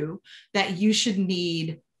about you that you should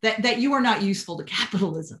need, that you are not useful to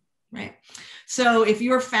capitalism, right? So if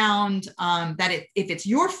you're found if it's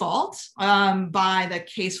your fault by the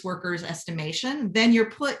caseworker's estimation, then you're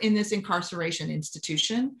put in this incarceration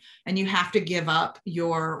institution, and you have to give up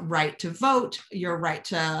your right to vote, your right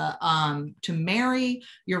to marry,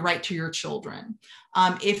 your right to your children.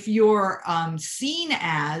 If you're seen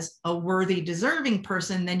as a worthy, deserving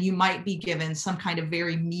person, then you might be given some kind of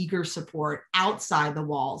very meager support outside the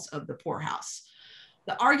walls of the poorhouse.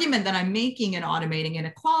 The argument that I'm making in automating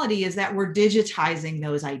inequality is that we're digitizing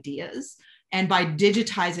those ideas. And by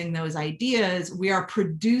digitizing those ideas, we are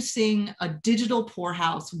producing a digital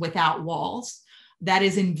poorhouse without walls that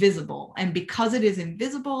is invisible. And because it is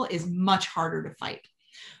invisible, is much harder to fight.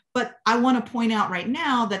 But I want to point out right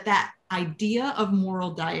now that idea of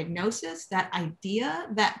moral diagnosis, that idea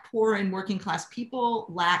that poor and working class people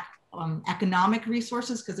lack economic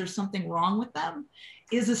resources because there's something wrong with them,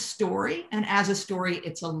 is a story. And as a story,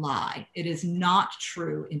 it's a lie. It is not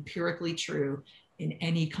true, empirically true in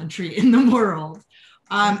any country in the world.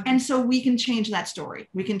 And so we can change that story. If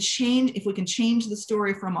we can change the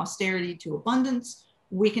story from austerity to abundance,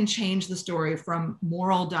 we can change the story from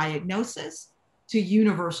moral diagnosis to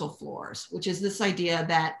universal floors, which is this idea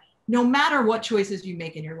that no matter what choices you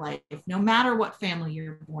make in your life, no matter what family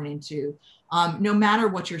you're born into, no matter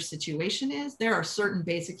what your situation is, there are certain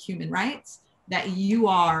basic human rights that you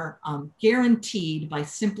are guaranteed by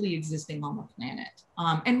simply existing on the planet.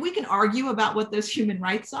 And we can argue about what those human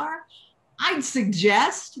rights are. I'd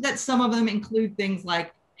suggest that some of them include things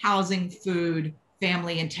like housing, food,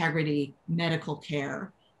 family integrity, medical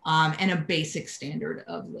care, and a basic standard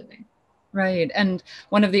of living. Right. And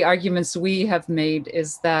one of the arguments we have made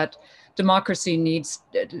is that democracy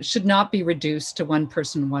should not be reduced to one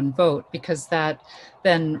person, one vote, because that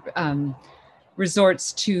then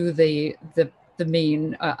resorts to the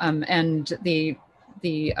mean and the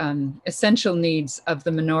essential needs of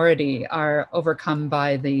the minority are overcome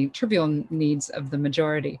by the trivial needs of the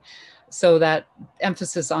majority. So that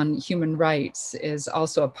emphasis on human rights is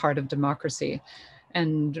also a part of democracy.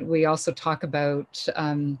 And we also talk about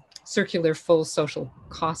circular full social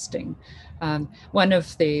costing. One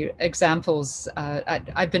of the examples,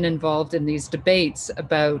 I've been involved in these debates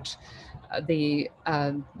about the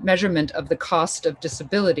measurement of the cost of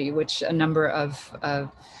disability, which a number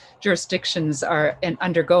of jurisdictions are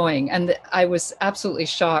undergoing. And I was absolutely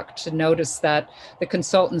shocked to notice that the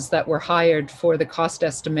consultants that were hired for the cost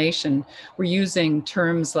estimation were using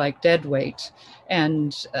terms like deadweight.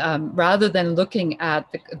 And rather than looking at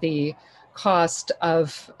the cost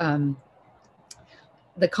of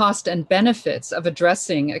the cost and benefits of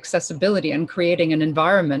addressing accessibility and creating an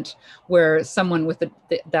environment where someone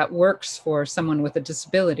that works for someone with a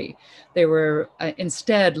disability, they were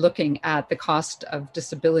instead looking at the cost of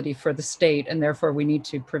disability for the state, and therefore we need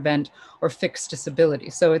to prevent or fix disability.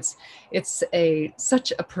 So it's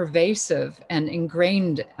such a pervasive and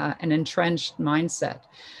ingrained and entrenched mindset.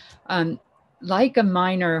 Like a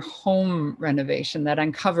minor home renovation that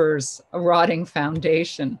uncovers a rotting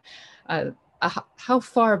foundation, how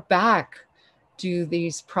far back do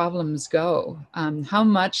these problems go? How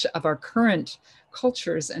much of our current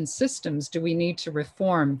cultures and systems do we need to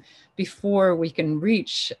reform before we can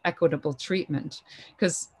reach equitable treatment?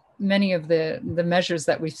 Because many of the measures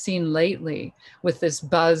that we've seen lately with this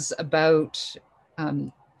buzz about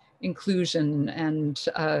inclusion and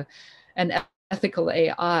ethical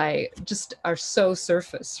AI just are so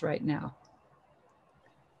surface right now.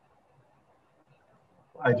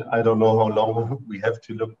 I don't know how long we have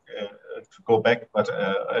to look to go back, but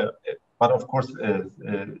of course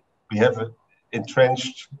we have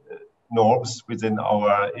entrenched norms within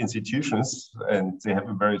our institutions, and they have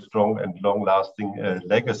a very strong and long-lasting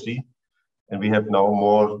legacy. And we have now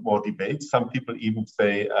more debates. Some people even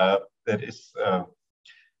say there's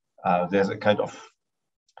a kind of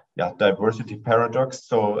diversity paradox.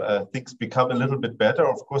 So things become a little bit better.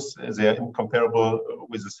 Of course, they are incomparable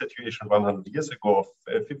with the situation 100 years ago,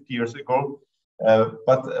 50 years ago.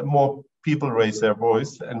 But more people raise their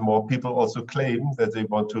voice, and more people also claim that they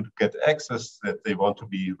want to get access, that they want to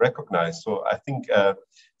be recognized. So I think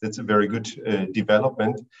that's a very good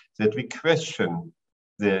development, that we question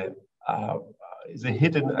the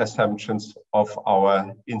hidden assumptions of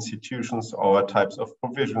our institutions, our types of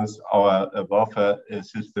provisions, our welfare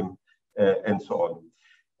system, and so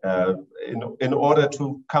on. In order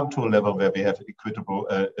to come to a level where we have equitable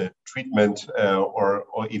treatment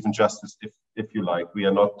or even justice, if you like, we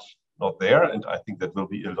are not there, and I think that will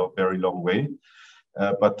be a very long way.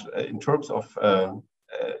 But in terms of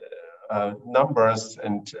numbers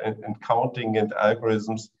and counting and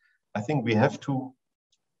algorithms, I think we have to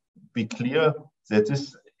be clear that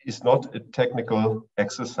this is not a technical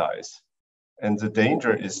exercise. And the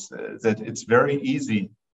danger is that it's very easy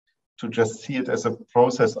to just see it as a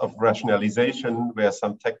process of rationalization where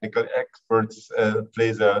some technical experts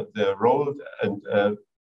play their role and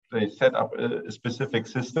they set up a specific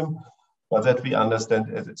system, but that we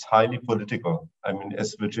understand as it's highly political. I mean,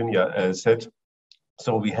 as Virginia said,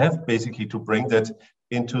 so we have basically to bring that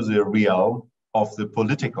into the realm of the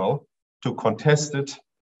political, to contest it,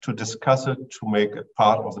 to discuss it, to make it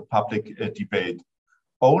part of the public debate.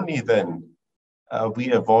 Only then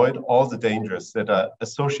we avoid all the dangers that are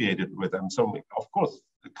associated with them. So of course,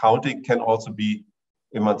 the counting can also be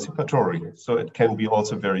emancipatory. So it can be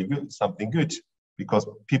also very good, something good, because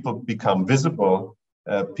people become visible,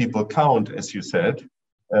 people count, as you said,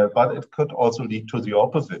 but it could also lead to the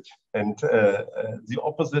opposite. And the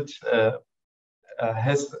opposite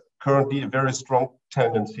has currently a very strong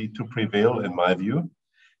tendency to prevail, in my view,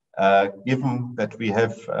 given that we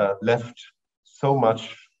have left so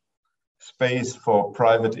much space for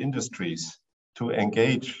private industries to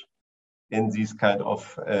engage in these kind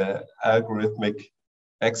of algorithmic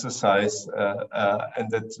exercise,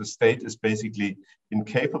 and that the state is basically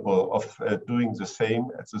incapable of doing the same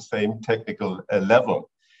at the same technical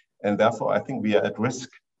level. And therefore, I think we are at risk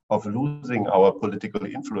of losing our political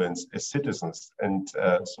influence as citizens. And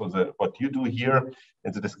so what you do here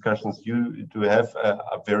and the discussions you do have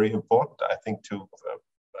are very important, I think, to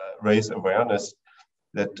raise awareness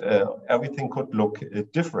that everything could look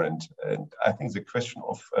different. And I think the question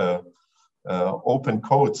of open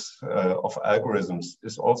codes of algorithms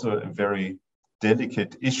is also a very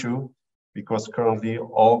delicate issue, because currently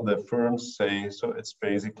all the firms say, so it's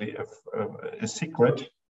basically a secret.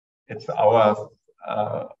 It's our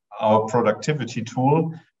productivity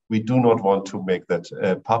tool. We do not want to make that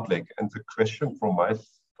public. And the question from my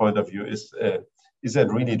point of view is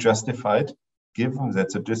that really justified, given that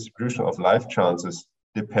the distribution of life chances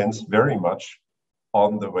depends very much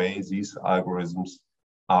on the way these algorithms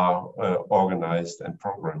are organized and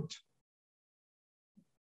programmed?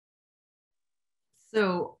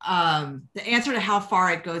 So the answer to how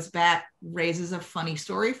far it goes back raises a funny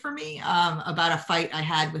story for me about a fight I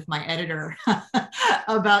had with my editor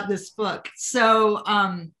about this book. So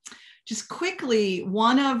just quickly,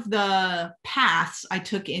 one of the paths I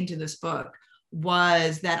took into this book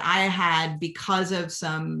was that I had, because of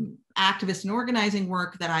some activist and organizing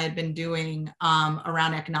work that I had been doing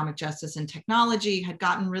around economic justice and technology, had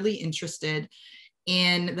gotten really interested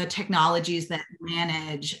in the technologies that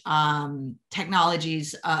manage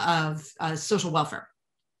technologies of social welfare.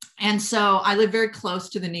 And so I live very close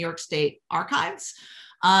to the New York State archives.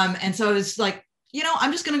 And so it was like, you know,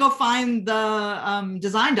 I'm just going to go find the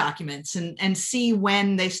design documents and see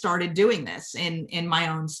when they started doing this in my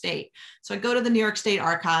own state. So I go to the New York State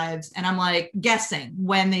archives and I'm like guessing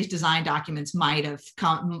when these design documents might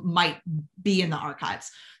be in the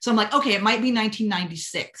archives. So I'm like, okay, it might be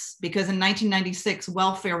 1996, because in 1996,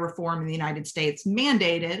 welfare reform in the United States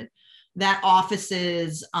mandated that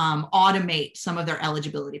offices automate some of their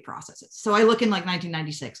eligibility processes. So I look in like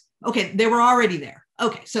 1996. Okay, they were already there.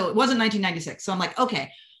 Okay, so it wasn't 1996. So I'm like,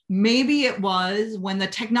 okay, maybe it was when the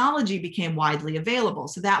technology became widely available.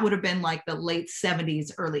 So that would have been like the late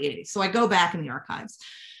 70s, early 80s. So I go back in the archives.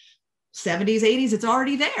 70s, 80s, it's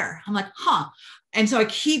already there. I'm like, huh. And so I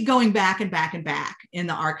keep going back and back and back in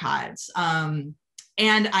the archives. And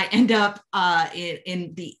I end up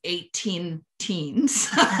in the 1810s, teens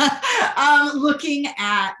looking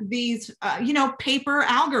at these, paper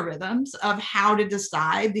algorithms of how to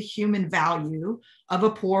decide the human value of a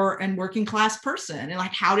poor and working class person, and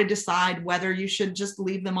like how to decide whether you should just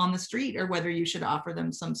leave them on the street or whether you should offer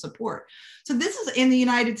them some support. So this is in the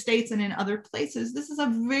United States and in other places. This is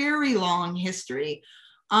a very long history.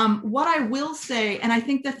 What I will say, and I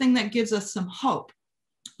think the thing that gives us some hope,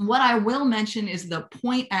 what I will mention is the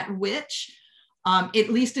point at which, at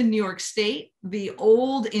least in New York State, the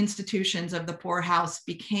old institutions of the poorhouse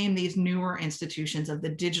became these newer institutions of the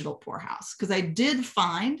digital poorhouse. Because I did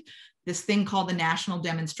find this thing called the National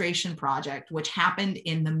Demonstration Project, which happened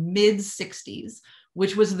in the mid-60s,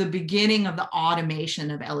 which was the beginning of the automation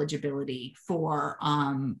of eligibility for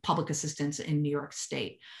public assistance in New York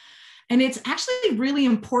State. And it's actually really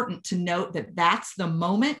important to note that that's the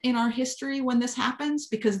moment in our history when this happens,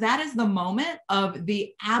 because that is the moment of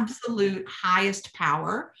the absolute highest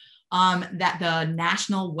power that the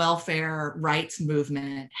national welfare rights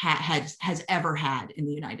movement has ever had in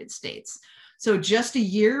the United States. So just a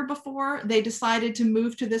year before they decided to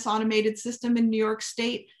move to this automated system in New York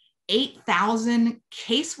State, 8,000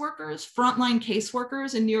 caseworkers, frontline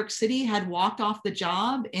caseworkers in New York City had walked off the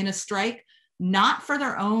job in a strike, not for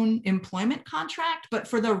their own employment contract, but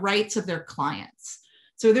for the rights of their clients.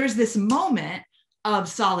 So there's this moment of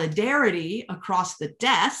solidarity across the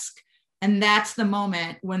desk. And that's the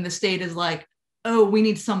moment when the state is like, oh, we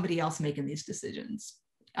need somebody else making these decisions.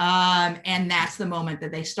 And that's the moment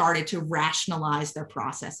that they started to rationalize their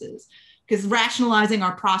processes. Because rationalizing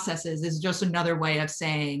our processes is just another way of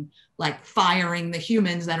saying, like, firing the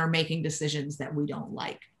humans that are making decisions that we don't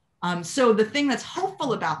like. So the thing that's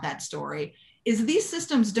hopeful about that story is these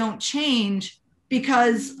systems don't change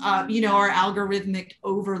because our algorithmic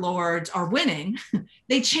overlords are winning.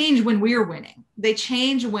 They change when we're winning. They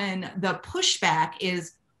change when the pushback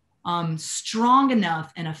is strong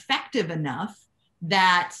enough and effective enough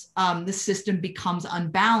that the system becomes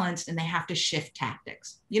unbalanced and they have to shift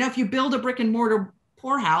tactics. If you build a brick and mortar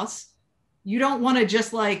poorhouse, you don't want to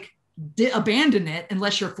just like abandon it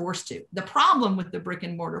unless you're forced to. The problem with the brick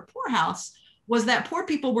and mortar poorhouse was that poor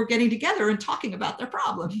people were getting together and talking about their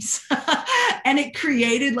problems. And it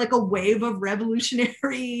created like a wave of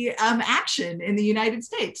revolutionary action in the United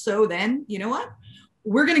States. So then, you know what?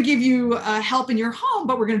 We're going to give you help in your home,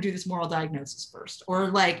 but we're going to do this moral diagnosis first. Or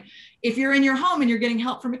like, if you're in your home and you're getting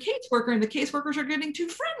help from a caseworker and the caseworkers are getting too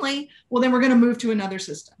friendly, well, then we're going to move to another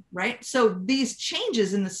system, right? So these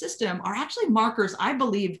changes in the system are actually markers, I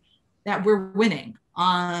believe, that we're winning.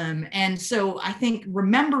 And so I think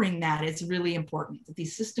remembering that is really important, that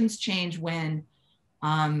these systems change when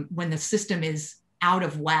the system is out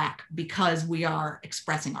of whack because we are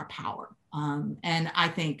expressing our power. And I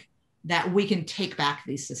think that we can take back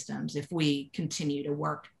these systems if we continue to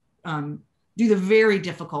work, do the very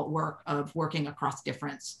difficult work of working across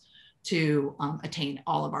difference to attain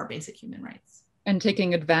all of our basic human rights. And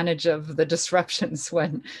taking advantage of the disruptions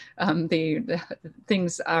when the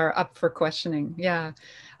things are up for questioning. Yeah,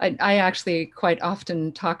 I actually quite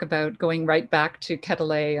often talk about going right back to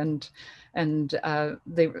Quetelet and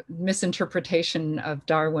the misinterpretation of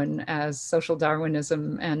Darwin as social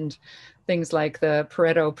Darwinism and things like the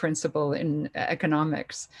Pareto principle in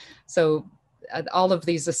economics. So all of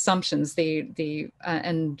these assumptions,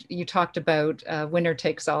 and you talked about winner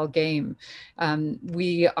takes all game.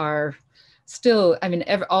 We are still,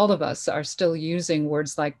 all of us are still using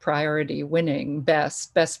words like priority, winning,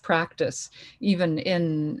 best practice, even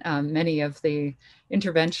in many of the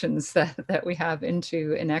interventions that we have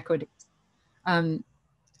into inequities. I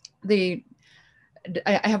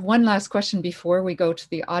have one last question before we go to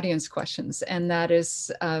the audience questions, and that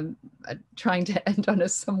is trying to end on a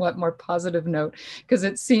somewhat more positive note, because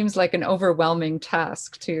it seems like an overwhelming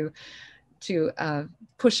task to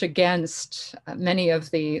push against many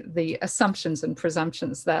of the assumptions and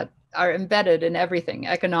presumptions that are embedded in everything,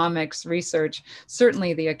 economics, research,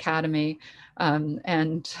 certainly the academy,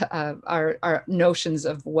 and our notions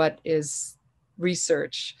of what is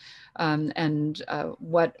research, and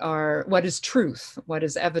what is truth, what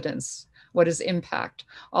is evidence, what is impact.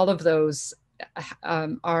 All of those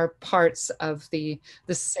are parts of the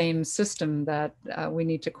same system that we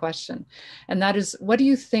need to question. And that is, what do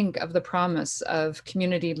you think of the promise of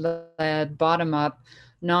community-led, bottom-up,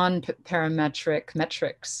 non-parametric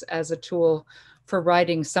metrics as a tool for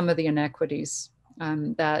righting some of the inequities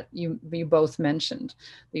that you both mentioned,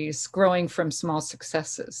 these growing from small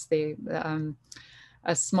successes,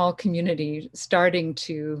 a small community starting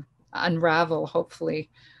to unravel,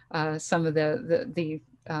 hopefully, some of the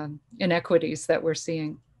inequities that we're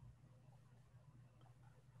seeing?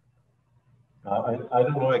 I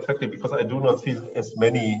don't know exactly, because I do not see as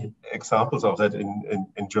many examples of that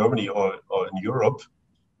in Germany or in Europe.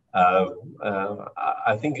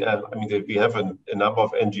 I think, I mean, we have a number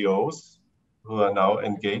of NGOs who are now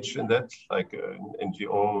engaged in that, like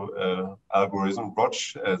NGO Algorithm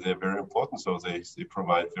Watch. They're very important, so they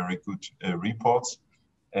provide very good reports.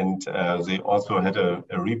 And they also had a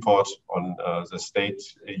report on the state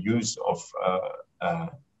use of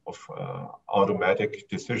automatic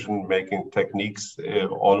decision-making techniques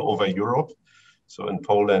all over Europe. So in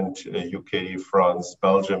Poland, UK, France,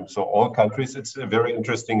 Belgium, so all countries. It's a very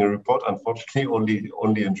interesting report, unfortunately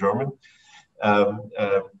only in German.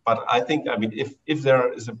 But I think, I mean, if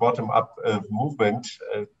there is a bottom-up movement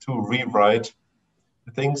to rewrite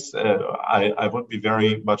things, I would be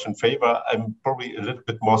very much in favor. I'm probably a little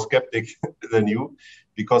bit more skeptic than you,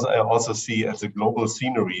 because I also see as a global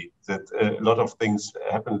scenery that a lot of things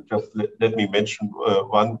happen. Just let me mention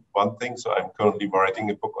one thing. So I'm currently writing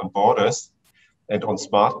a book on borders and on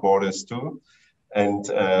smart borders too. And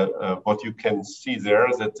what you can see there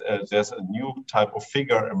is that there's a new type of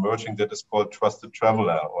figure emerging that is called trusted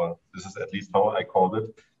traveler, or this is at least how I called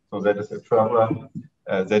it. So that is a traveler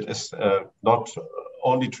that is not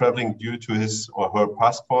only traveling due to his or her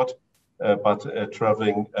passport, but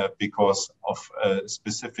traveling because of a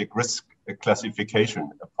specific risk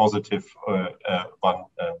classification, a positive one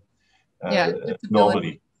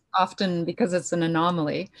normally. Often because it's an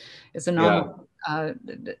anomaly,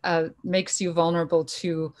 makes you vulnerable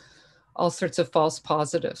to all sorts of false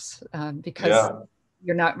positives because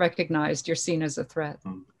you're not recognized, you're seen as a threat.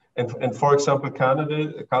 And for example,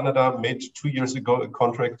 Canada made 2 years ago a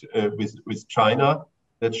contract with China,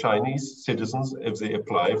 that Chinese citizens, if they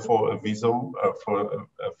apply for a visum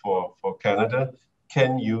for Canada,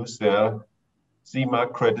 can use their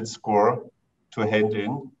CMA credit score to hand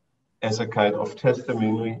in as a kind of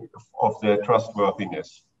testimony of their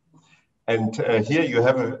trustworthiness. And here you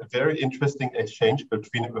have a very interesting exchange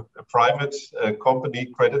between a private company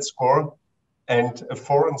credit score and a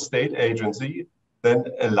foreign state agency, then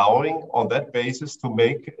allowing on that basis to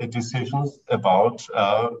make decisions about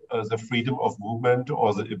the freedom of movement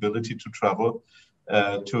or the ability to travel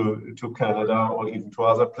to Canada or even to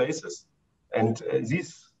other places. And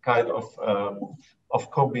these kind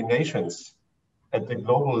of combinations at the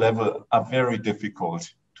global level are very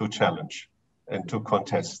difficult to challenge and to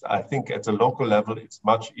contest. I think at the local level, it's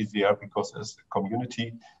much easier because as a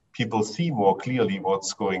community, people see more clearly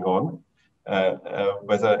what's going on.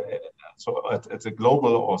 So at a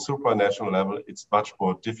global or supranational level, it's much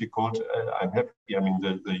more difficult. I'm happy. I mean,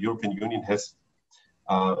 the European Union has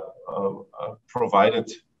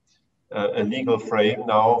provided a legal frame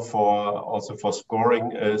now also for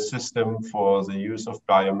scoring a system for the use of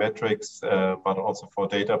biometrics, but also for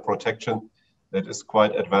data protection that is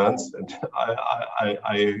quite advanced. And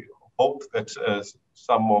I hope that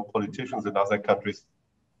some more politicians in other countries,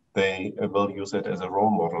 they will use it as a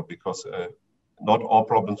role model, because not all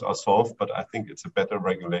problems are solved, but I think it's a better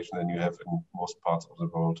regulation than you have in most parts of the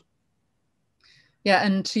world. Yeah,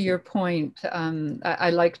 and to your point, I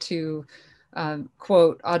like to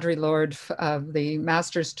quote Audre Lorde, the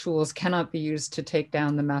master's tools cannot be used to take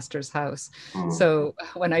down the master's house. So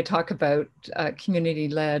when I talk about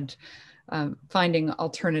community-led, finding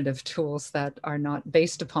alternative tools that are not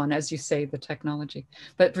based upon, as you say, the technology.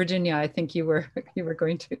 But Virginia, I think you were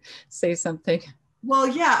going to say something. Well,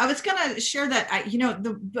 yeah, I was going to share that,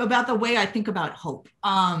 about the way I think about hope.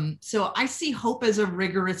 So I see hope as a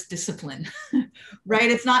rigorous discipline,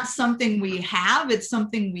 right? It's not something we have, it's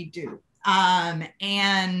something we do. While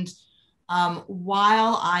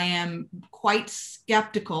I am quite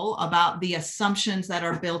skeptical about the assumptions that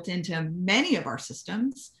are built into many of our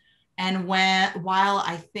systems, and while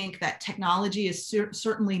I think that technology is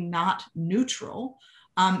certainly not neutral,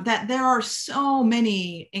 that there are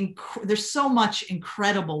there's so much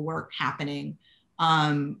incredible work happening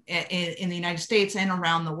in the United States and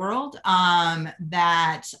around the world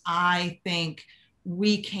that I think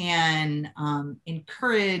we can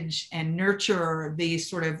encourage and nurture these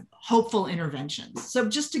sort of hopeful interventions. So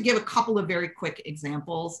just to give a couple of very quick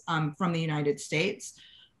examples from the United States,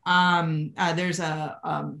 there's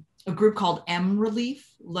a group called M Relief,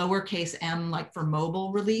 lowercase m like for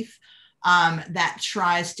mobile relief, that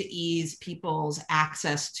tries to ease people's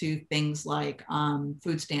access to things like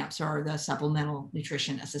food stamps or the Supplemental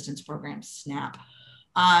Nutrition Assistance Program, SNAP.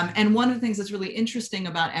 And one of the things that's really interesting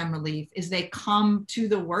about M Relief is they come to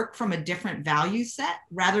the work from a different value set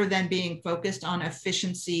rather than being focused on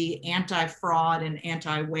efficiency, anti-fraud, and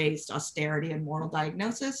anti-waste, austerity, and moral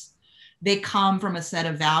diagnosis. They come from a set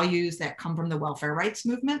of values that come from the welfare rights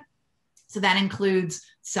movement. So that includes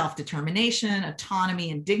self-determination,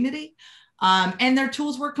 autonomy, and dignity. And their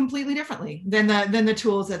tools work completely differently than the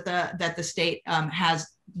tools that the state has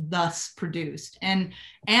thus produced, and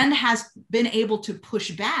has been able to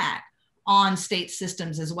push back on state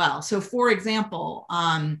systems as well. So for example,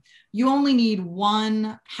 you only need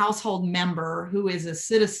one household member who is a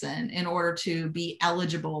citizen in order to be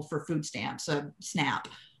eligible for food stamps, SNAP,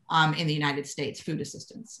 in the United States, food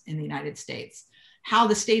assistance in the United States. How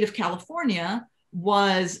the state of California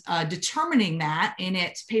was determining that in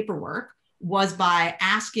its paperwork was by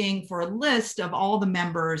asking for a list of all the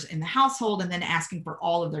members in the household and then asking for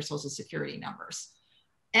all of their social security numbers.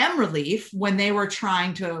 M-Relief, when they were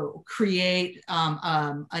trying to create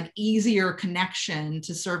an easier connection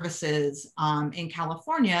to services in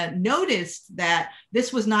California, noticed that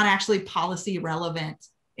this was not actually policy relevant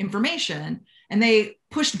information. And they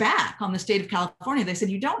pushed back on the state of California. They said,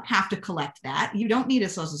 you don't have to collect that. You don't need a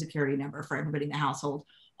social security number for everybody in the household.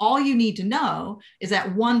 All you need to know is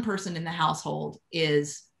that one person in the household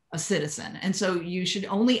is a citizen. And so you should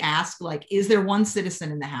only ask, like, is there one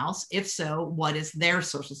citizen in the house? If so, what is their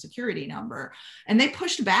social security number? And they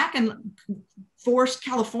pushed back and forced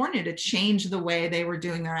California to change the way they were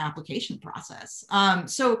doing their application process.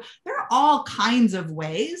 So there are all kinds of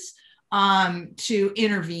ways to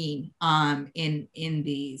intervene in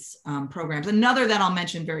these programs. Another that I'll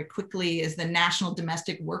mention very quickly is the National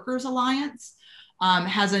Domestic Workers Alliance.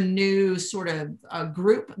 Has a new sort of a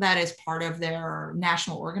group that is part of their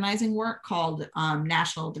national organizing work called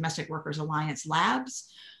National Domestic Workers Alliance Labs,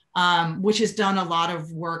 which has done a lot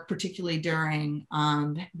of work, particularly during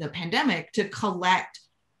the pandemic, to collect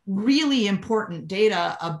really important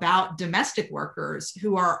data about domestic workers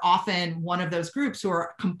who are often one of those groups who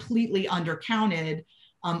are completely undercounted,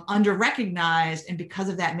 under-recognized, and because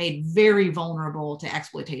of that made very vulnerable to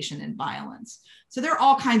exploitation and violence. So there are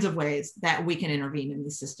all kinds of ways that we can intervene in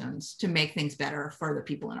these systems to make things better for the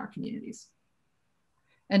people in our communities.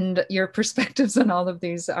 And your perspectives on all of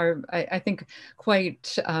these are, I think,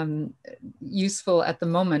 quite useful at the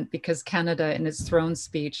moment, because Canada, in its throne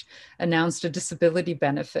speech, announced a disability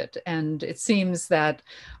benefit. And it seems that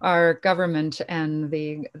our government and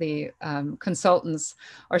the consultants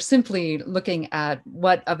are simply looking at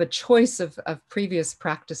what of a choice of previous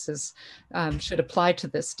practices should apply to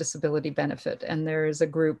this disability benefit. And there is a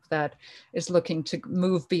group that is looking to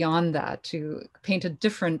move beyond that, to paint a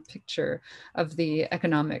different picture of the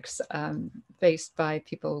economics faced by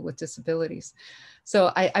people with disabilities.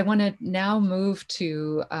 So I want to now move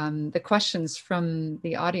to the questions from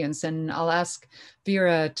the audience, and I'll ask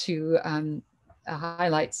Vera to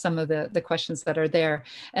highlight some of the questions that are there.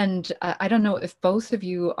 And I don't know if both of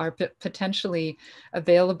you are potentially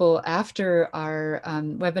available after our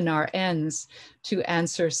webinar ends to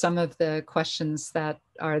answer some of the questions that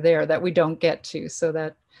are there that we don't get to, so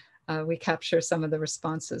that we capture some of the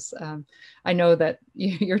responses. I know that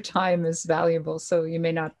your time is valuable, so you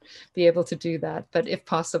may not be able to do that, but if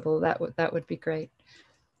possible, that would be great.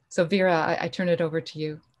 So Vera, I turn it over to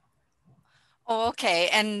you. Oh, okay,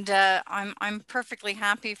 and I'm perfectly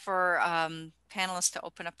happy for panelists to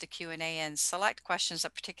open up the Q&A and select questions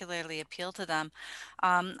that particularly appeal to them.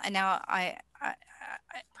 And now I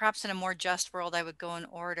perhaps in a more just world, I would go in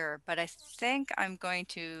order, but I think I'm going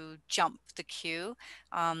to jump the queue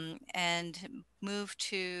and move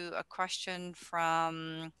to a question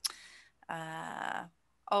from,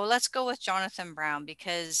 oh, let's go with Jonathan Brown,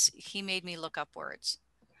 because he made me look up words.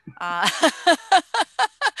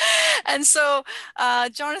 And so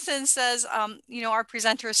Jonathan says, you know, our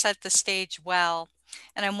presenter set the stage well,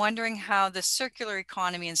 and I'm wondering how the circular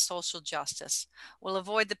economy and social justice will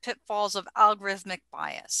avoid the pitfalls of algorithmic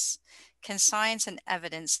bias. Can science and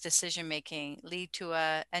evidence decision-making lead to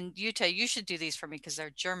a, and Jutta, you should do these for me because they're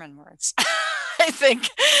German words, I think,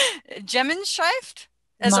 Gemeinschaft,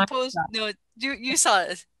 as opposed, no, you saw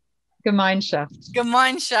it. Gemeinschaft.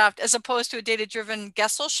 Gemeinschaft, as opposed to a data-driven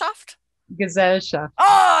Gesellschaft? Gesellschaft.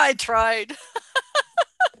 Oh, I tried.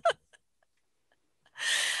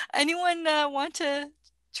 Anyone want to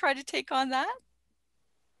try to take on that?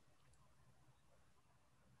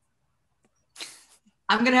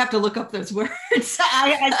 I'm going to have to look up those words.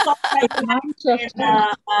 I saw that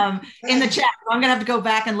in the chat. I'm going to have to go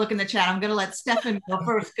back and look in the chat. I'm going to let Steffen go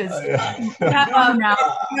first, because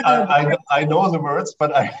I know the words,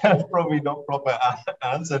 but I have probably no proper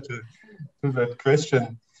answer to that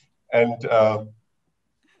question. And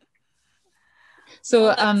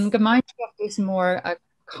so Gemeinschaft is more a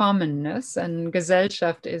commonness, and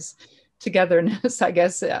Gesellschaft is togetherness, I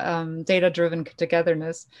guess, data-driven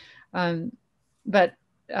togetherness. But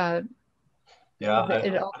yeah,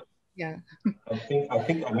 Yeah.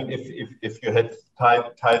 I mean, if you had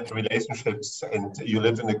tight relationships and you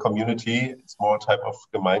live in a community, it's more type of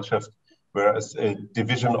Gemeinschaft, whereas a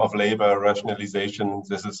division of labor, rationalization,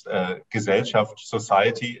 this is Gesellschaft,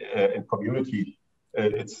 society, and community.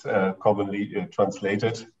 It's commonly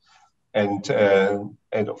translated, and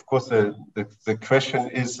of course the question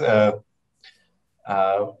is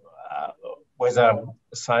whether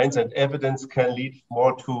science and evidence can lead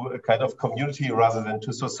more to a kind of community rather than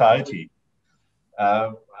to society.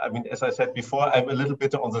 I mean, as I said before, I'm a little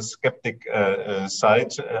bit on the skeptic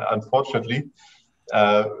side, unfortunately.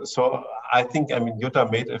 So I think, I mean, Jutta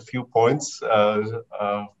made a few points, at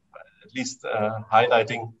least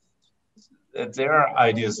highlighting that there are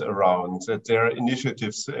ideas around, that there are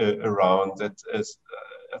initiatives around, that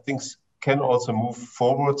things can also move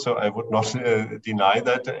forward. So I would not deny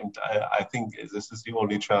that. And I think this is the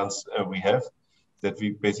only chance we have, that we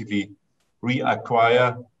basically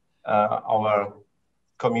reacquire our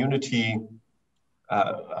community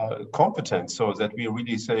competence, so that we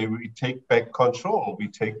really say we take back control, we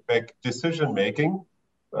take back decision making.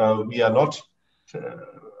 We are not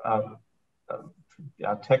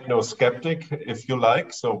techno-skeptic, if you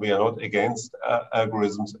like, so we are not against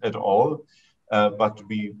algorithms at all, but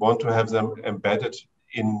we want to have them embedded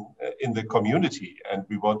in the community, and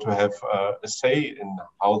we want to have a say in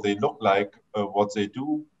how they look like, what they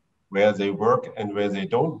do, where they work and where they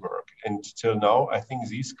don't work. And till now, I think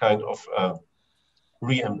these kind of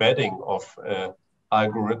re-embedding of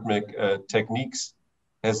algorithmic techniques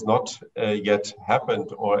has not yet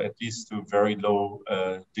happened, or at least to a very low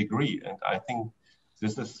degree. And I think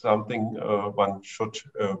this is something one should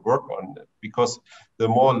work on, because the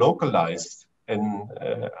more localized an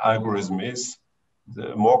algorithm is,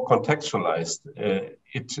 the more contextualized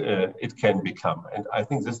it can become. And I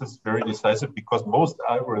think this is very decisive, because most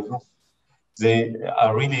algorithms, they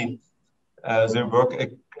are really, they work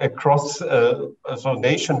across, so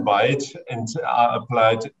nationwide, and are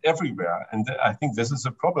applied everywhere. And I think this is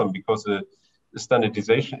a problem, because the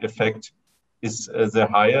standardization effect is the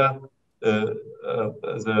higher,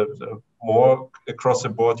 the more across the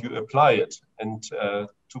board you apply it. And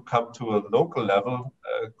to come to a local level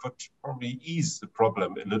could probably ease the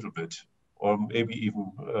problem a little bit, or maybe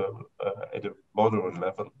even at a moderate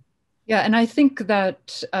level. Yeah, and I think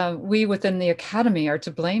that we within the academy are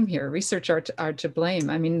to blame here. Research are to blame.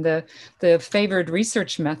 I mean, the favored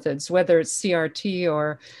research methods, whether it's CRT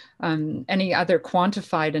or any other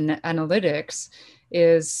quantified analytics,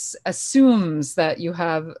 assumes that you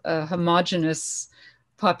have a homogeneous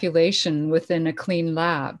population within a clean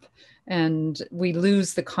lab, and we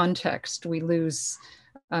lose the context, we lose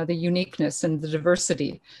the uniqueness and the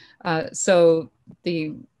diversity. So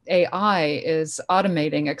the AI is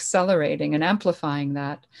automating, accelerating, and amplifying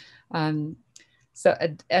that. And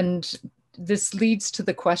this leads to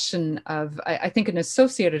the question of, I think an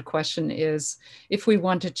associated question is, if we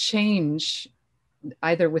want to change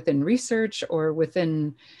either within research or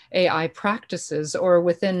within AI practices or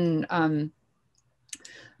within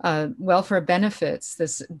welfare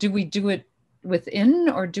benefits, do we do it within,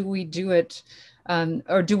 or do we do it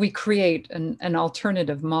or do we create an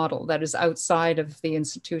alternative model that is outside of the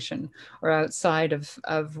institution or outside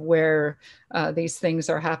of where these things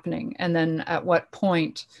are happening? And then at what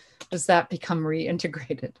point does that become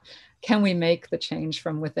reintegrated? Can we make the change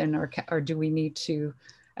from within, or do we need to,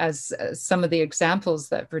 as some of the examples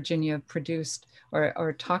that Virginia produced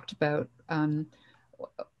or talked about,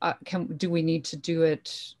 do we need to do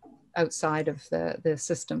it outside of the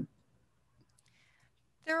system?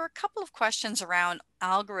 There are a couple of questions around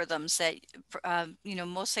algorithms that,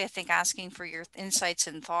 mostly I think asking for your insights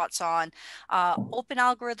and thoughts on open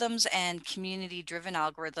algorithms and community-driven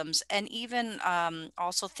algorithms, and even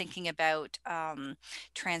also thinking about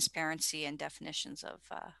transparency and definitions of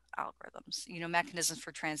algorithms, mechanisms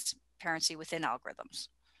for transparency within algorithms.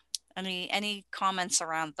 Any comments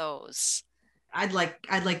around those? I'd like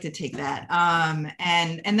to take that.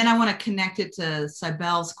 And then I want to connect it to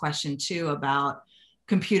Sibel's question too, about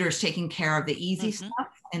computers taking care of the easy stuff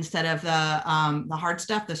instead of the hard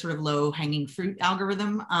stuff, the sort of low hanging fruit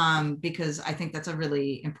algorithm, because I think that's a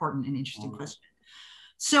really important and interesting question.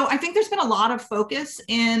 So I think there's been a lot of focus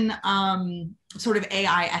in sort of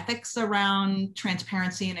AI ethics around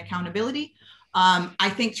transparency and accountability. I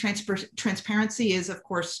think transparency is, of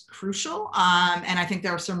course, crucial. And I think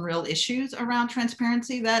there are some real issues around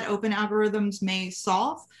transparency that open algorithms may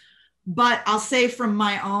solve. But I'll say from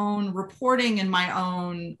my own reporting and my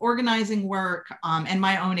own organizing work and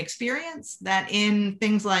my own experience, that in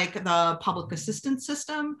things like the public assistance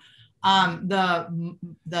system,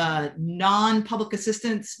 The non-public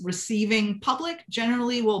assistance receiving public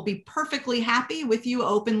generally will be perfectly happy with you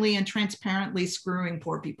openly and transparently screwing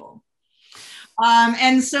poor people.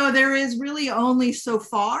 And so there is really only so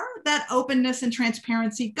far that openness and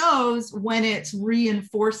transparency goes when it's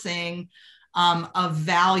reinforcing a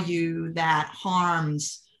value that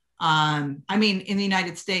harms. I mean, in the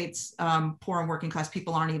United States, poor and working class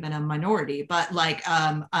people aren't even a minority, but like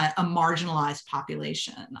a marginalized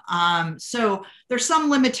population. So there's some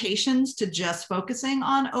limitations to just focusing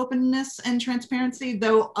on openness and transparency,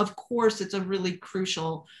 though, of course, it's a really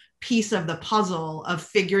crucial piece of the puzzle of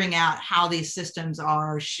figuring out how these systems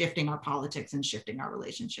are shifting our politics and shifting our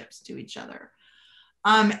relationships to each other.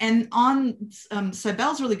 And on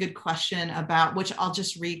Sibel's really good question about, which I'll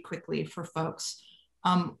just read quickly for folks.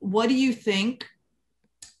 What do you think?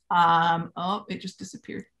 Oh, it just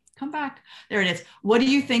disappeared. Come back. There it is. What do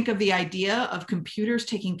you think of the idea of computers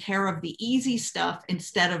taking care of the easy stuff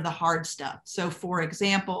instead of the hard stuff? So for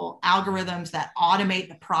example, algorithms that automate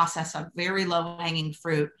the process of very low-hanging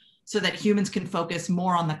fruit so that humans can focus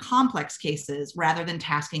more on the complex cases rather than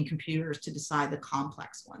tasking computers to decide the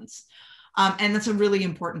complex ones. And that's a really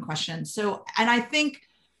important question. So, and I think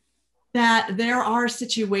that there are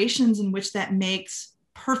situations in which that makes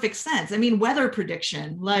perfect sense. I mean, weather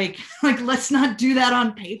prediction, like let's not do that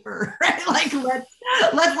on paper, right? Like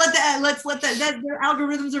let's let that their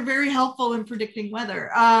algorithms are very helpful in predicting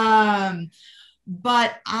weather.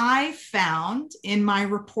 But I found in my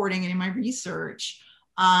reporting and in my research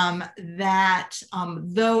that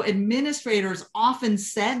though administrators often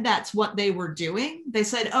said that's what they were doing, they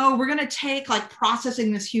said, oh, we're going to take like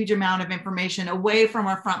processing this huge amount of information away from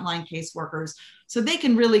our frontline caseworkers so they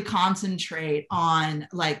can really concentrate on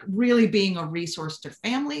like really being a resource to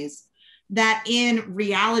families, that in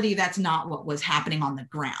reality, that's not what was happening on the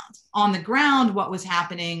ground. On the ground, what was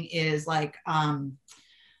happening is like a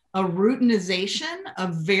routinization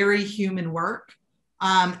of very human work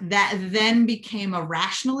that then became a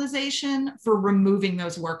rationalization for removing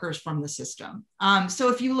those workers from the system. So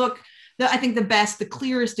if you look, I think the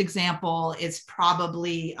clearest example is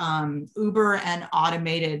probably Uber and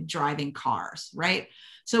automated driving cars, right?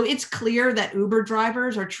 So it's clear that Uber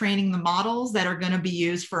drivers are training the models that are going to be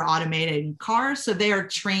used for automated cars. So they are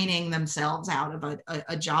training themselves out of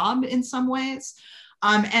a job in some ways.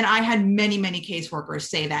 And I had many, many caseworkers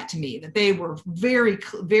say that to me, that they were very,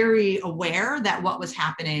 very aware that what was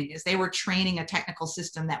happening is they were training a technical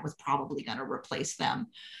system that was probably going to replace them.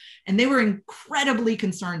 And they were incredibly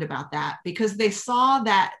concerned about that because they saw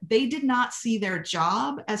that they did not see their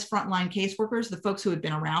job as frontline caseworkers, the folks who had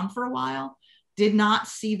been around for a while, did not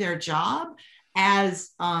see their job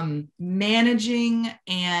as managing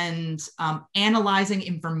and analyzing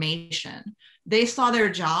information. They saw their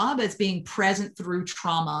job as being present through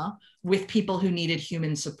trauma with people who needed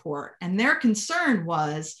human support. And their concern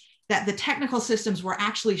was that the technical systems were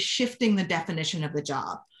actually shifting the definition of the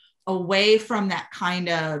job away from that kind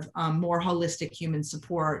of more holistic human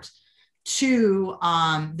support to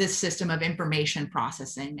this system of information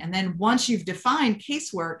processing. And then once you've defined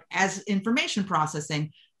casework as information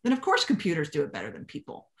processing, then of course computers do it better than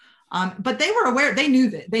people. But they were aware, they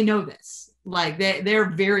knew that, they know this. Like they're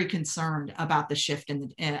very concerned about the shift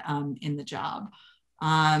in the job.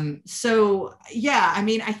 So yeah, I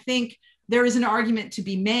mean, I think there is an argument to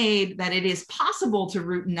be made that it is possible to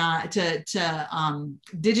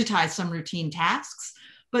digitize some routine tasks,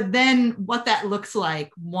 but then what that looks like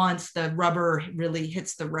once the rubber really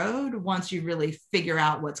hits the road, once you really figure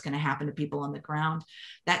out what's going to happen to people on the ground,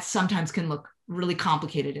 that sometimes can look really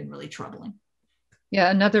complicated and really troubling.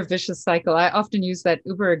 Yeah, another vicious cycle. I often use that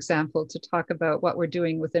Uber example to talk about what we're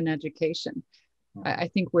doing within education. I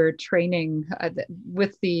think we're training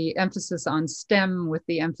with the emphasis on STEM, with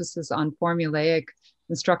the emphasis on formulaic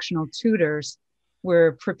instructional tutors,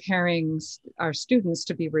 we're preparing our students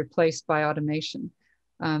to be replaced by automation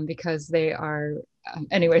because they are,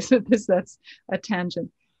 anyways, that's a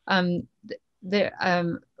tangent. One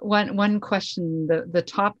question, the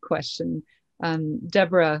top question,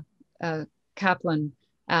 Deborah Kaplan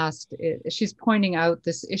asked, she's pointing out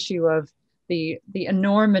this issue of the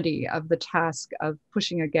enormity of the task of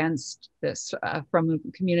pushing against this from a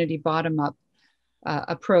community bottom-up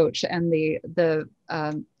approach, and the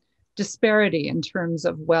disparity in terms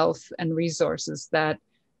of wealth and resources that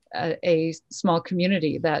a small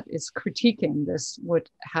community that is critiquing this would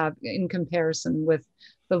have in comparison with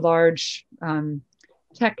the large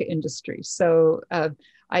tech industry. So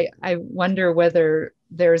I wonder whether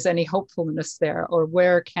there's any hopefulness there, or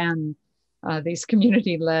where can these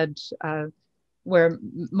community-led where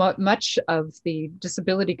much of the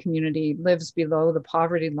disability community lives below the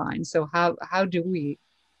poverty line. So how do we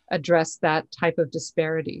address that type of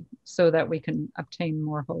disparity so that we can obtain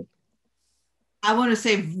more hope? I want to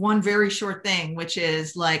say one very short thing, which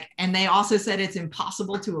is like, and they also said it's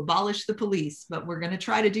impossible to abolish the police, but we're going to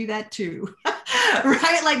try to do that too.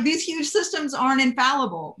 Right? Like these huge systems aren't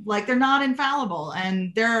infallible. Like they're not infallible.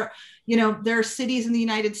 And there are cities in the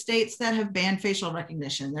United States that have banned facial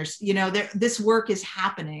recognition. This work is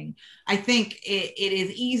happening. I think it is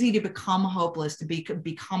easy to become hopeless, to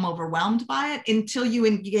become overwhelmed by it until you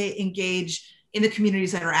engage in the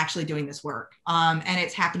communities that are actually doing this work. And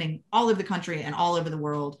it's happening all over the country and all over the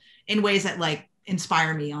world in ways that like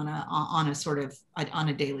inspire me on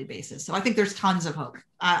a daily basis. So I think there's tons of hope.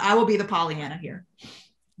 I will be the Pollyanna here.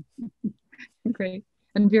 Great.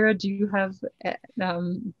 And Vera, do you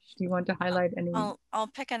want to highlight any? I'll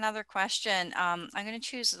pick another question. I'm going to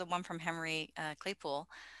choose the one from Henry Claypool.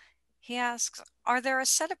 He asks, are there a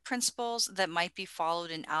set of principles that might be followed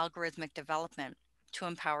in algorithmic development to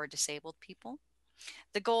empower disabled people?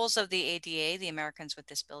 The goals of the ADA, the Americans with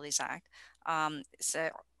Disabilities Act,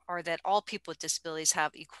 are that all people with disabilities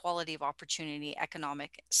have equality of opportunity,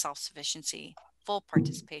 economic self-sufficiency, full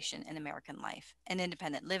participation in American life, and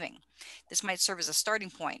independent living. This might serve as a starting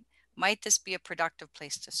point. Might this be a productive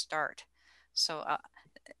place to start? So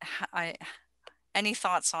any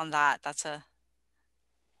thoughts on that? That's a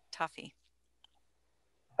toughie.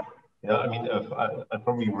 Yeah, I mean, I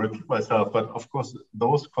probably repeat myself, but of course,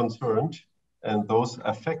 those concerned and those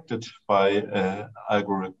affected by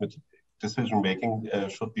algorithmic decision-making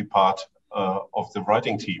should be part of the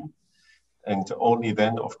writing team. And only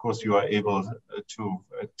then, of course, you are able to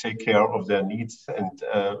take care of their needs and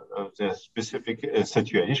their specific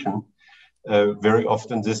situation. Very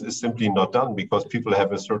often, this is simply not done because people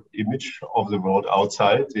have a certain image of the world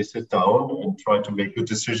outside. They sit down and try to make good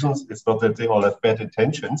decisions. It's not that they all have bad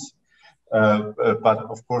intentions. But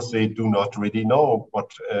of course, they do not really know what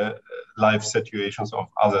life situations of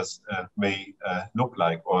others may look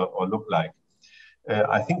like or look like.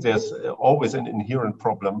 I think there's always an inherent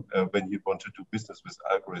problem when you want to do business with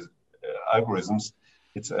algorithms.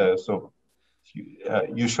 It's so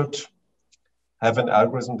you should have an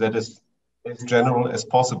algorithm that is as general as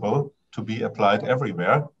possible to be applied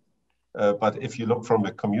everywhere. But if you look from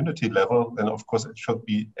a community level, then of course it should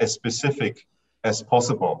be as specific as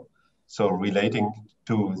possible. So relating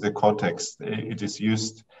to the context it is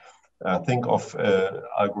used, think of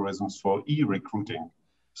algorithms for e-recruiting.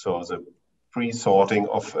 So the pre-sorting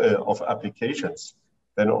of applications.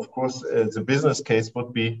 Then of course the business case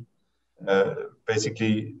would be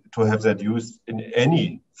basically to have that used in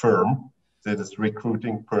any firm that is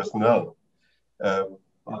recruiting personnel.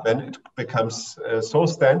 Then it becomes so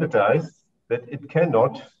standardized that it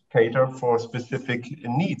cannot cater for specific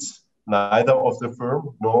needs, neither of the firm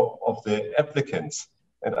nor of the applicants.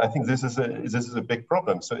 And I think this is a big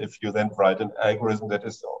problem. So if you then write an algorithm that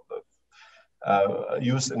is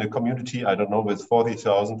used in a community, I don't know, with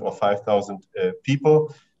 40,000 or 5,000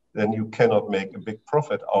 people, then you cannot make a big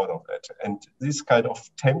profit out of that. And this kind of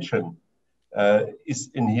tension is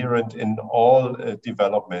inherent in all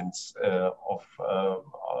developments of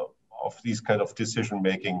these kind of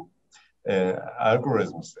decision-making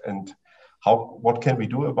algorithms. And what can we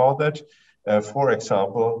do about that? For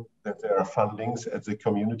example, that there are fundings at the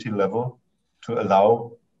community level to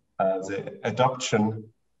allow the adoption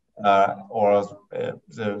or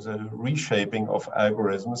the reshaping of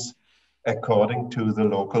algorithms according to the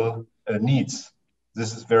local needs.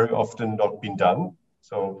 This is very often not been done.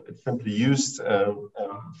 So it's simply used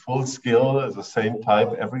full scale, the same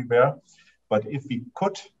type everywhere. But if we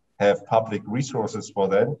could have public resources for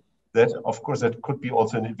that of course, that could be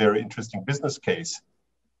also a very interesting business case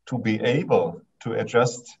to be able to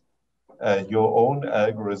adjust your own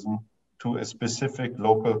algorithm to a specific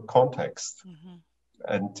local context. Mm-hmm.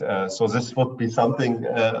 And so this would be something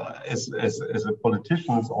as a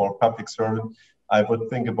politician or public servant, I would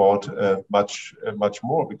think about much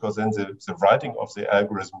more, because then the writing of the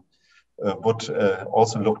algorithm would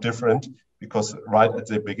also look different, because right at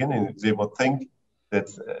the beginning, they would think that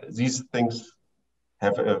these things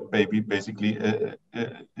have basically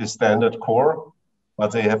a standard core,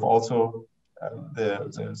 but they have also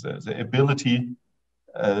the ability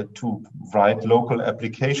to write local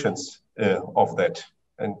applications of that.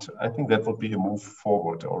 And I think that would be a move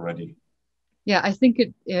forward already. Yeah, I think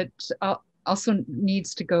it also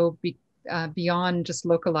needs to go beyond just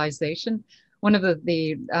localization. One of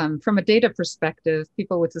the from a data perspective,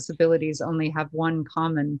 people with disabilities only have one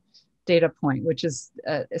common data point, which is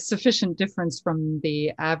a sufficient difference from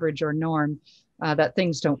the average or norm. that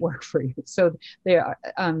things don't work for you. So they are,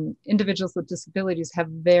 individuals with disabilities have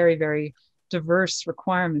very, very diverse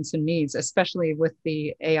requirements and needs, especially with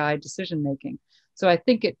the AI decision making. So I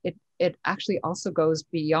think it actually also goes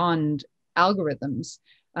beyond algorithms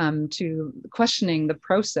to questioning the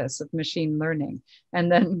process of machine learning,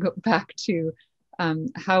 and then go back to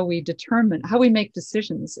how we make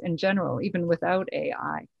decisions in general, even without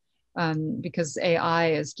AI, because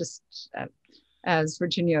AI is just, as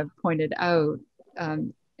Virginia pointed out,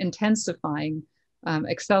 intensifying,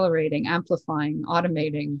 accelerating, amplifying,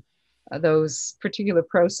 automating those particular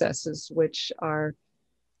processes which are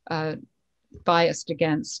biased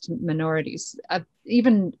against minorities.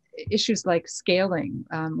 Even issues like scaling.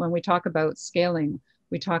 When we talk about scaling,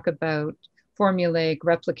 we talk about formulaic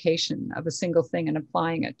replication of a single thing and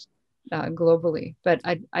applying it globally. But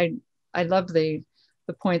I love the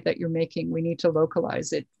point that you're making. We need to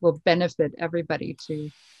localize. It will benefit everybody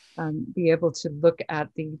to be able to look at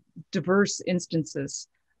the diverse instances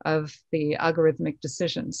of the algorithmic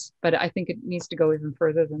decisions. But I think it needs to go even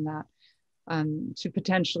further than that, to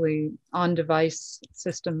potentially on-device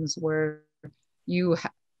systems where you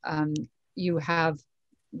have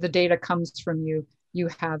the data comes from you, you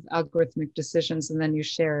have algorithmic decisions, and then you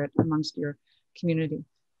share it amongst your community.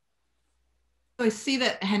 I see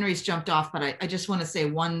that Henry's jumped off, but I just want to say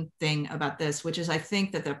one thing about this, which is I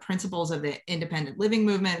think that the principles of the independent living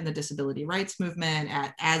movement and the disability rights movement,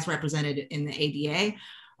 as represented in the ADA,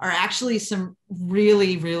 are actually some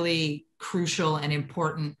really, really crucial and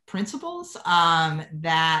important principles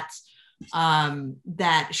that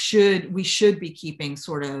we should be keeping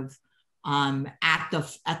sort of at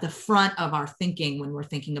the front of our thinking when we're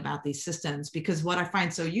thinking about these systems. Because what I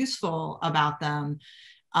find so useful about them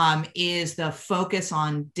is the focus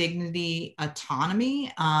on dignity,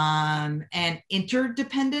 autonomy, and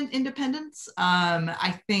interdependent independence.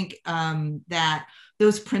 I think that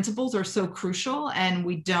those principles are so crucial, and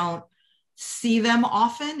we don't see them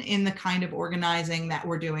often in the kind of organizing that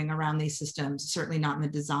we're doing around these systems, certainly not in the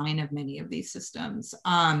design of many of these systems.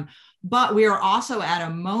 But we are also at a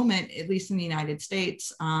moment, at least in the United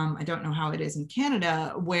States, I don't know how it is in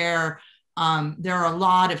Canada, where there are a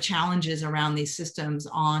lot of challenges around these systems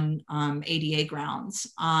on ADA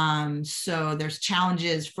grounds. So there's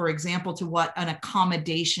challenges, for example, to what an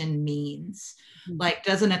accommodation means. Like,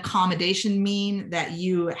 does an accommodation mean that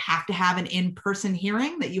you have to have an in-person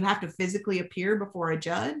hearing, that you have to physically appear before a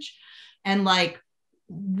judge? And like,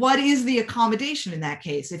 what is the accommodation in that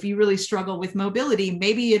case? If you really struggle with mobility,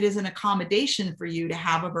 maybe it is an accommodation for you to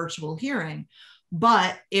have a virtual hearing.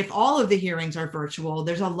 But if all of the hearings are virtual,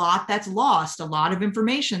 there's a lot that's lost, a lot of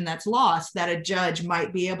information that's lost that a judge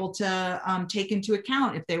might be able to take into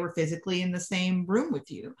account if they were physically in the same room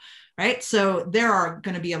with you, right? So there are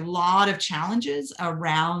going to be a lot of challenges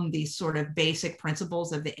around these sort of basic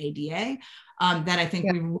principles of the ADA that I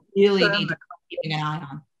think we really need to keep an eye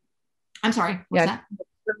on. I'm sorry, what's that?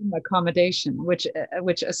 Accommodation, which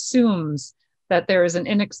assumes that there is an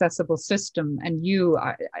inaccessible system and you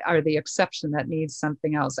are the exception that needs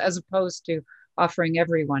something else, as opposed to offering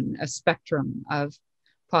everyone a spectrum of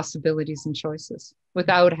possibilities and choices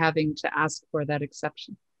without having to ask for that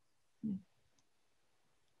exception.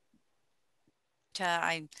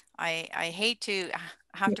 I hate to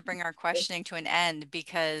have to bring our questioning to an end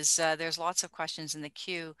because there's lots of questions in the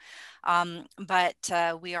queue, but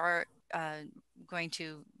we are going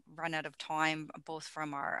to run out of time, both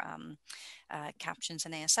from our captions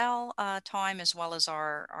and ASL time, as well as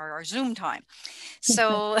our Zoom time.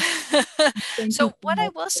 So, so what I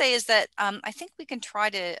will say is that I think we can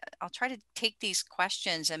I'll try to take these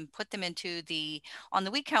questions and put them into on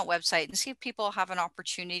the WeCount website and see if people have an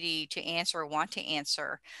opportunity to answer or want to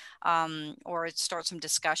answer, or start some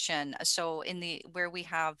discussion. So where we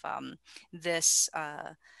have this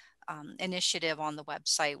initiative on the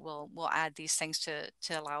website, we'll add these things to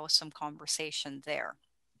allow us some conversation there.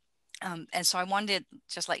 And so I wanted to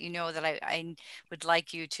just let you know that I would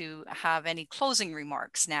like you to have any closing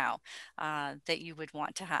remarks now that you would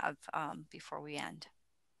want to have before we end.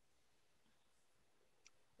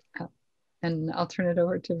 And I'll turn it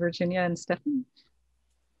over to Virginia and Steffen.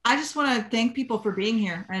 I just want to thank people for being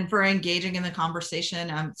here and for engaging in the conversation.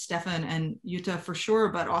 Steffen and Jutta for sure,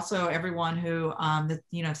 but also everyone who,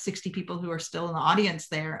 60 people who are still in the audience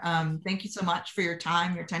there. Thank you so much for your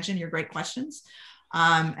time, your attention, your great questions,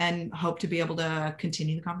 and hope to be able to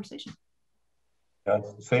continue the conversation. Yeah,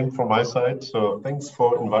 same from my side. So thanks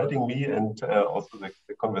for inviting me, and also the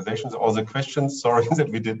conversations, all the questions. Sorry that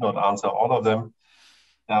we did not answer all of them.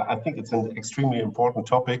 I think it's an extremely important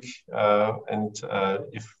topic, and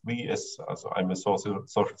if we, also I'm a social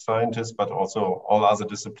scientist, but also all other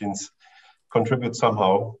disciplines, contribute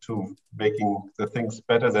somehow to making the things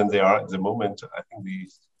better than they are at the moment, I think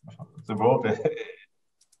the world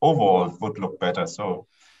overall would look better. So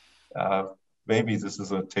maybe this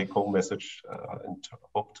is a take-home message, and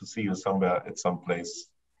hope to see you somewhere at some place.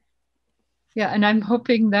 Yeah, and I'm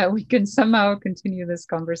hoping that we can somehow continue this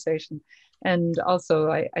conversation. And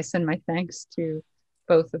also, I send my thanks to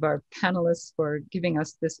both of our panelists for giving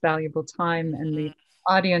us this valuable time, and the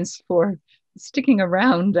audience for sticking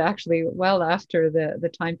around actually well after the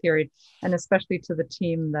time period, and especially to the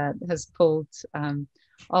team that has pulled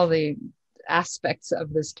all the aspects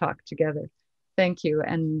of this talk together. Thank you.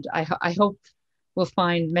 And I hope we'll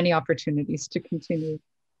find many opportunities to continue.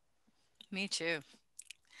 Me too.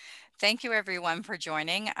 Thank you, everyone, for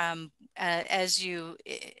joining. As you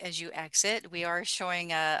exit, we are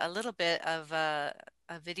showing a little bit of a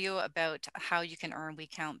video about how you can earn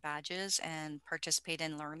WeCount badges and participate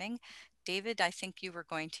in learning. David, I think you were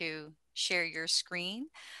going to share your screen.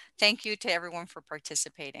 Thank you to everyone for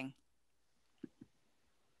participating.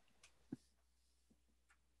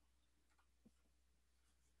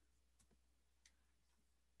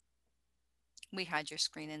 We had your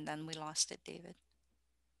screen and then we lost it, David.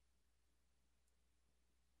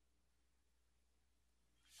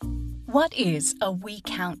 What is a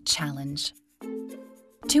WeCount challenge?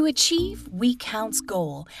 To achieve WeCount's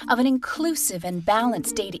goal of an inclusive and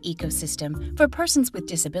balanced data ecosystem for persons with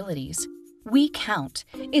disabilities, WeCount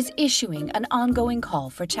is issuing an ongoing call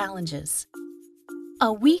for challenges. A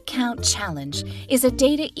WeCount challenge is a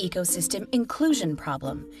data ecosystem inclusion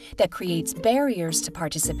problem that creates barriers to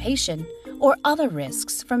participation or other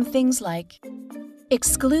risks from things like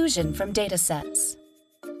exclusion from datasets,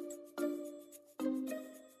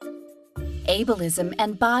 ableism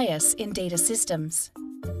and bias in data systems,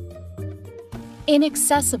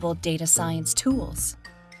 inaccessible data science tools,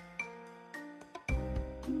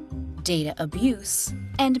 data abuse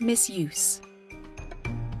and misuse.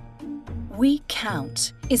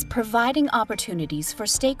 WeCount is providing opportunities for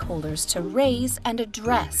stakeholders to raise and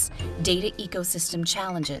address data ecosystem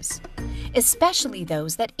challenges, especially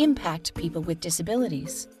those that impact people with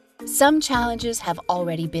disabilities. Some challenges have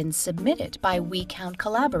already been submitted by WeCount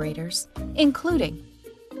collaborators, including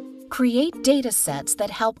create data sets that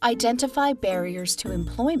help identify barriers to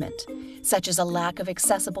employment, such as a lack of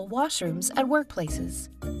accessible washrooms at workplaces.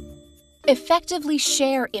 Effectively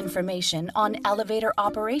share information on elevator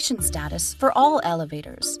operation status for all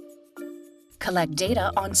elevators. Collect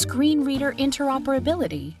data on screen reader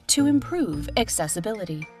interoperability to improve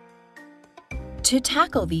accessibility. To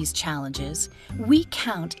tackle these challenges,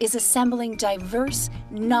 WeCount is assembling diverse,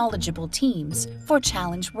 knowledgeable teams for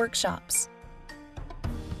challenge workshops.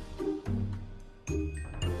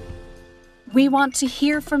 We want to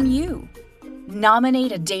hear from you.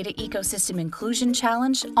 Nominate a Data Ecosystem Inclusion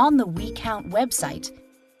Challenge on the WeCount website,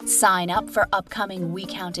 sign up for upcoming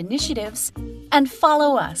WeCount initiatives, and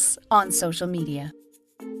follow us on social media.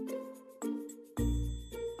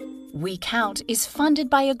 WeCount is funded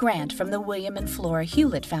by a grant from the William and Flora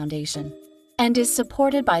Hewlett Foundation and is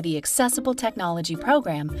supported by the Accessible Technology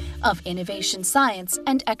Program of Innovation Science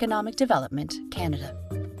and Economic Development, Canada.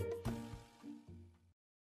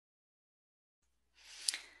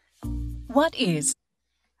 What is?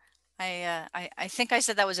 I think I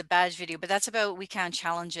said that was a badge video, but that's about WeCount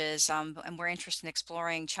challenges, and we're interested in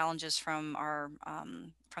exploring challenges from our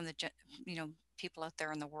from the people out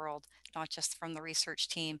there in the world, not just from the research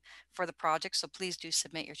team for the project. So please do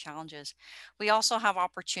submit your challenges. We also have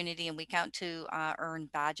opportunity in WeCount to earn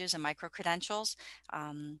badges and micro credentials.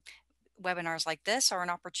 Webinars like this are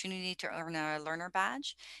an opportunity to earn a learner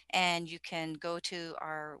badge, and you can go to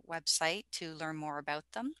our website to learn more about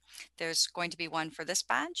them. There's going to be one for this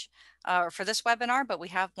badge or for this webinar, but we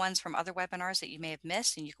have ones from other webinars that you may have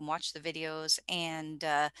missed, and you can watch the videos and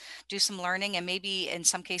do some learning, and maybe in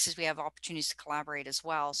some cases we have opportunities to collaborate as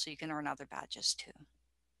well, so you can earn other badges too.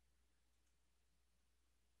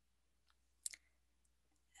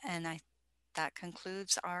 And that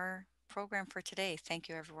concludes our program for today. Thank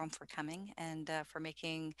you everyone for coming and for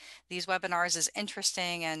making these webinars as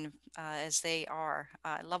interesting and as they are.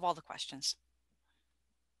 I love all the questions.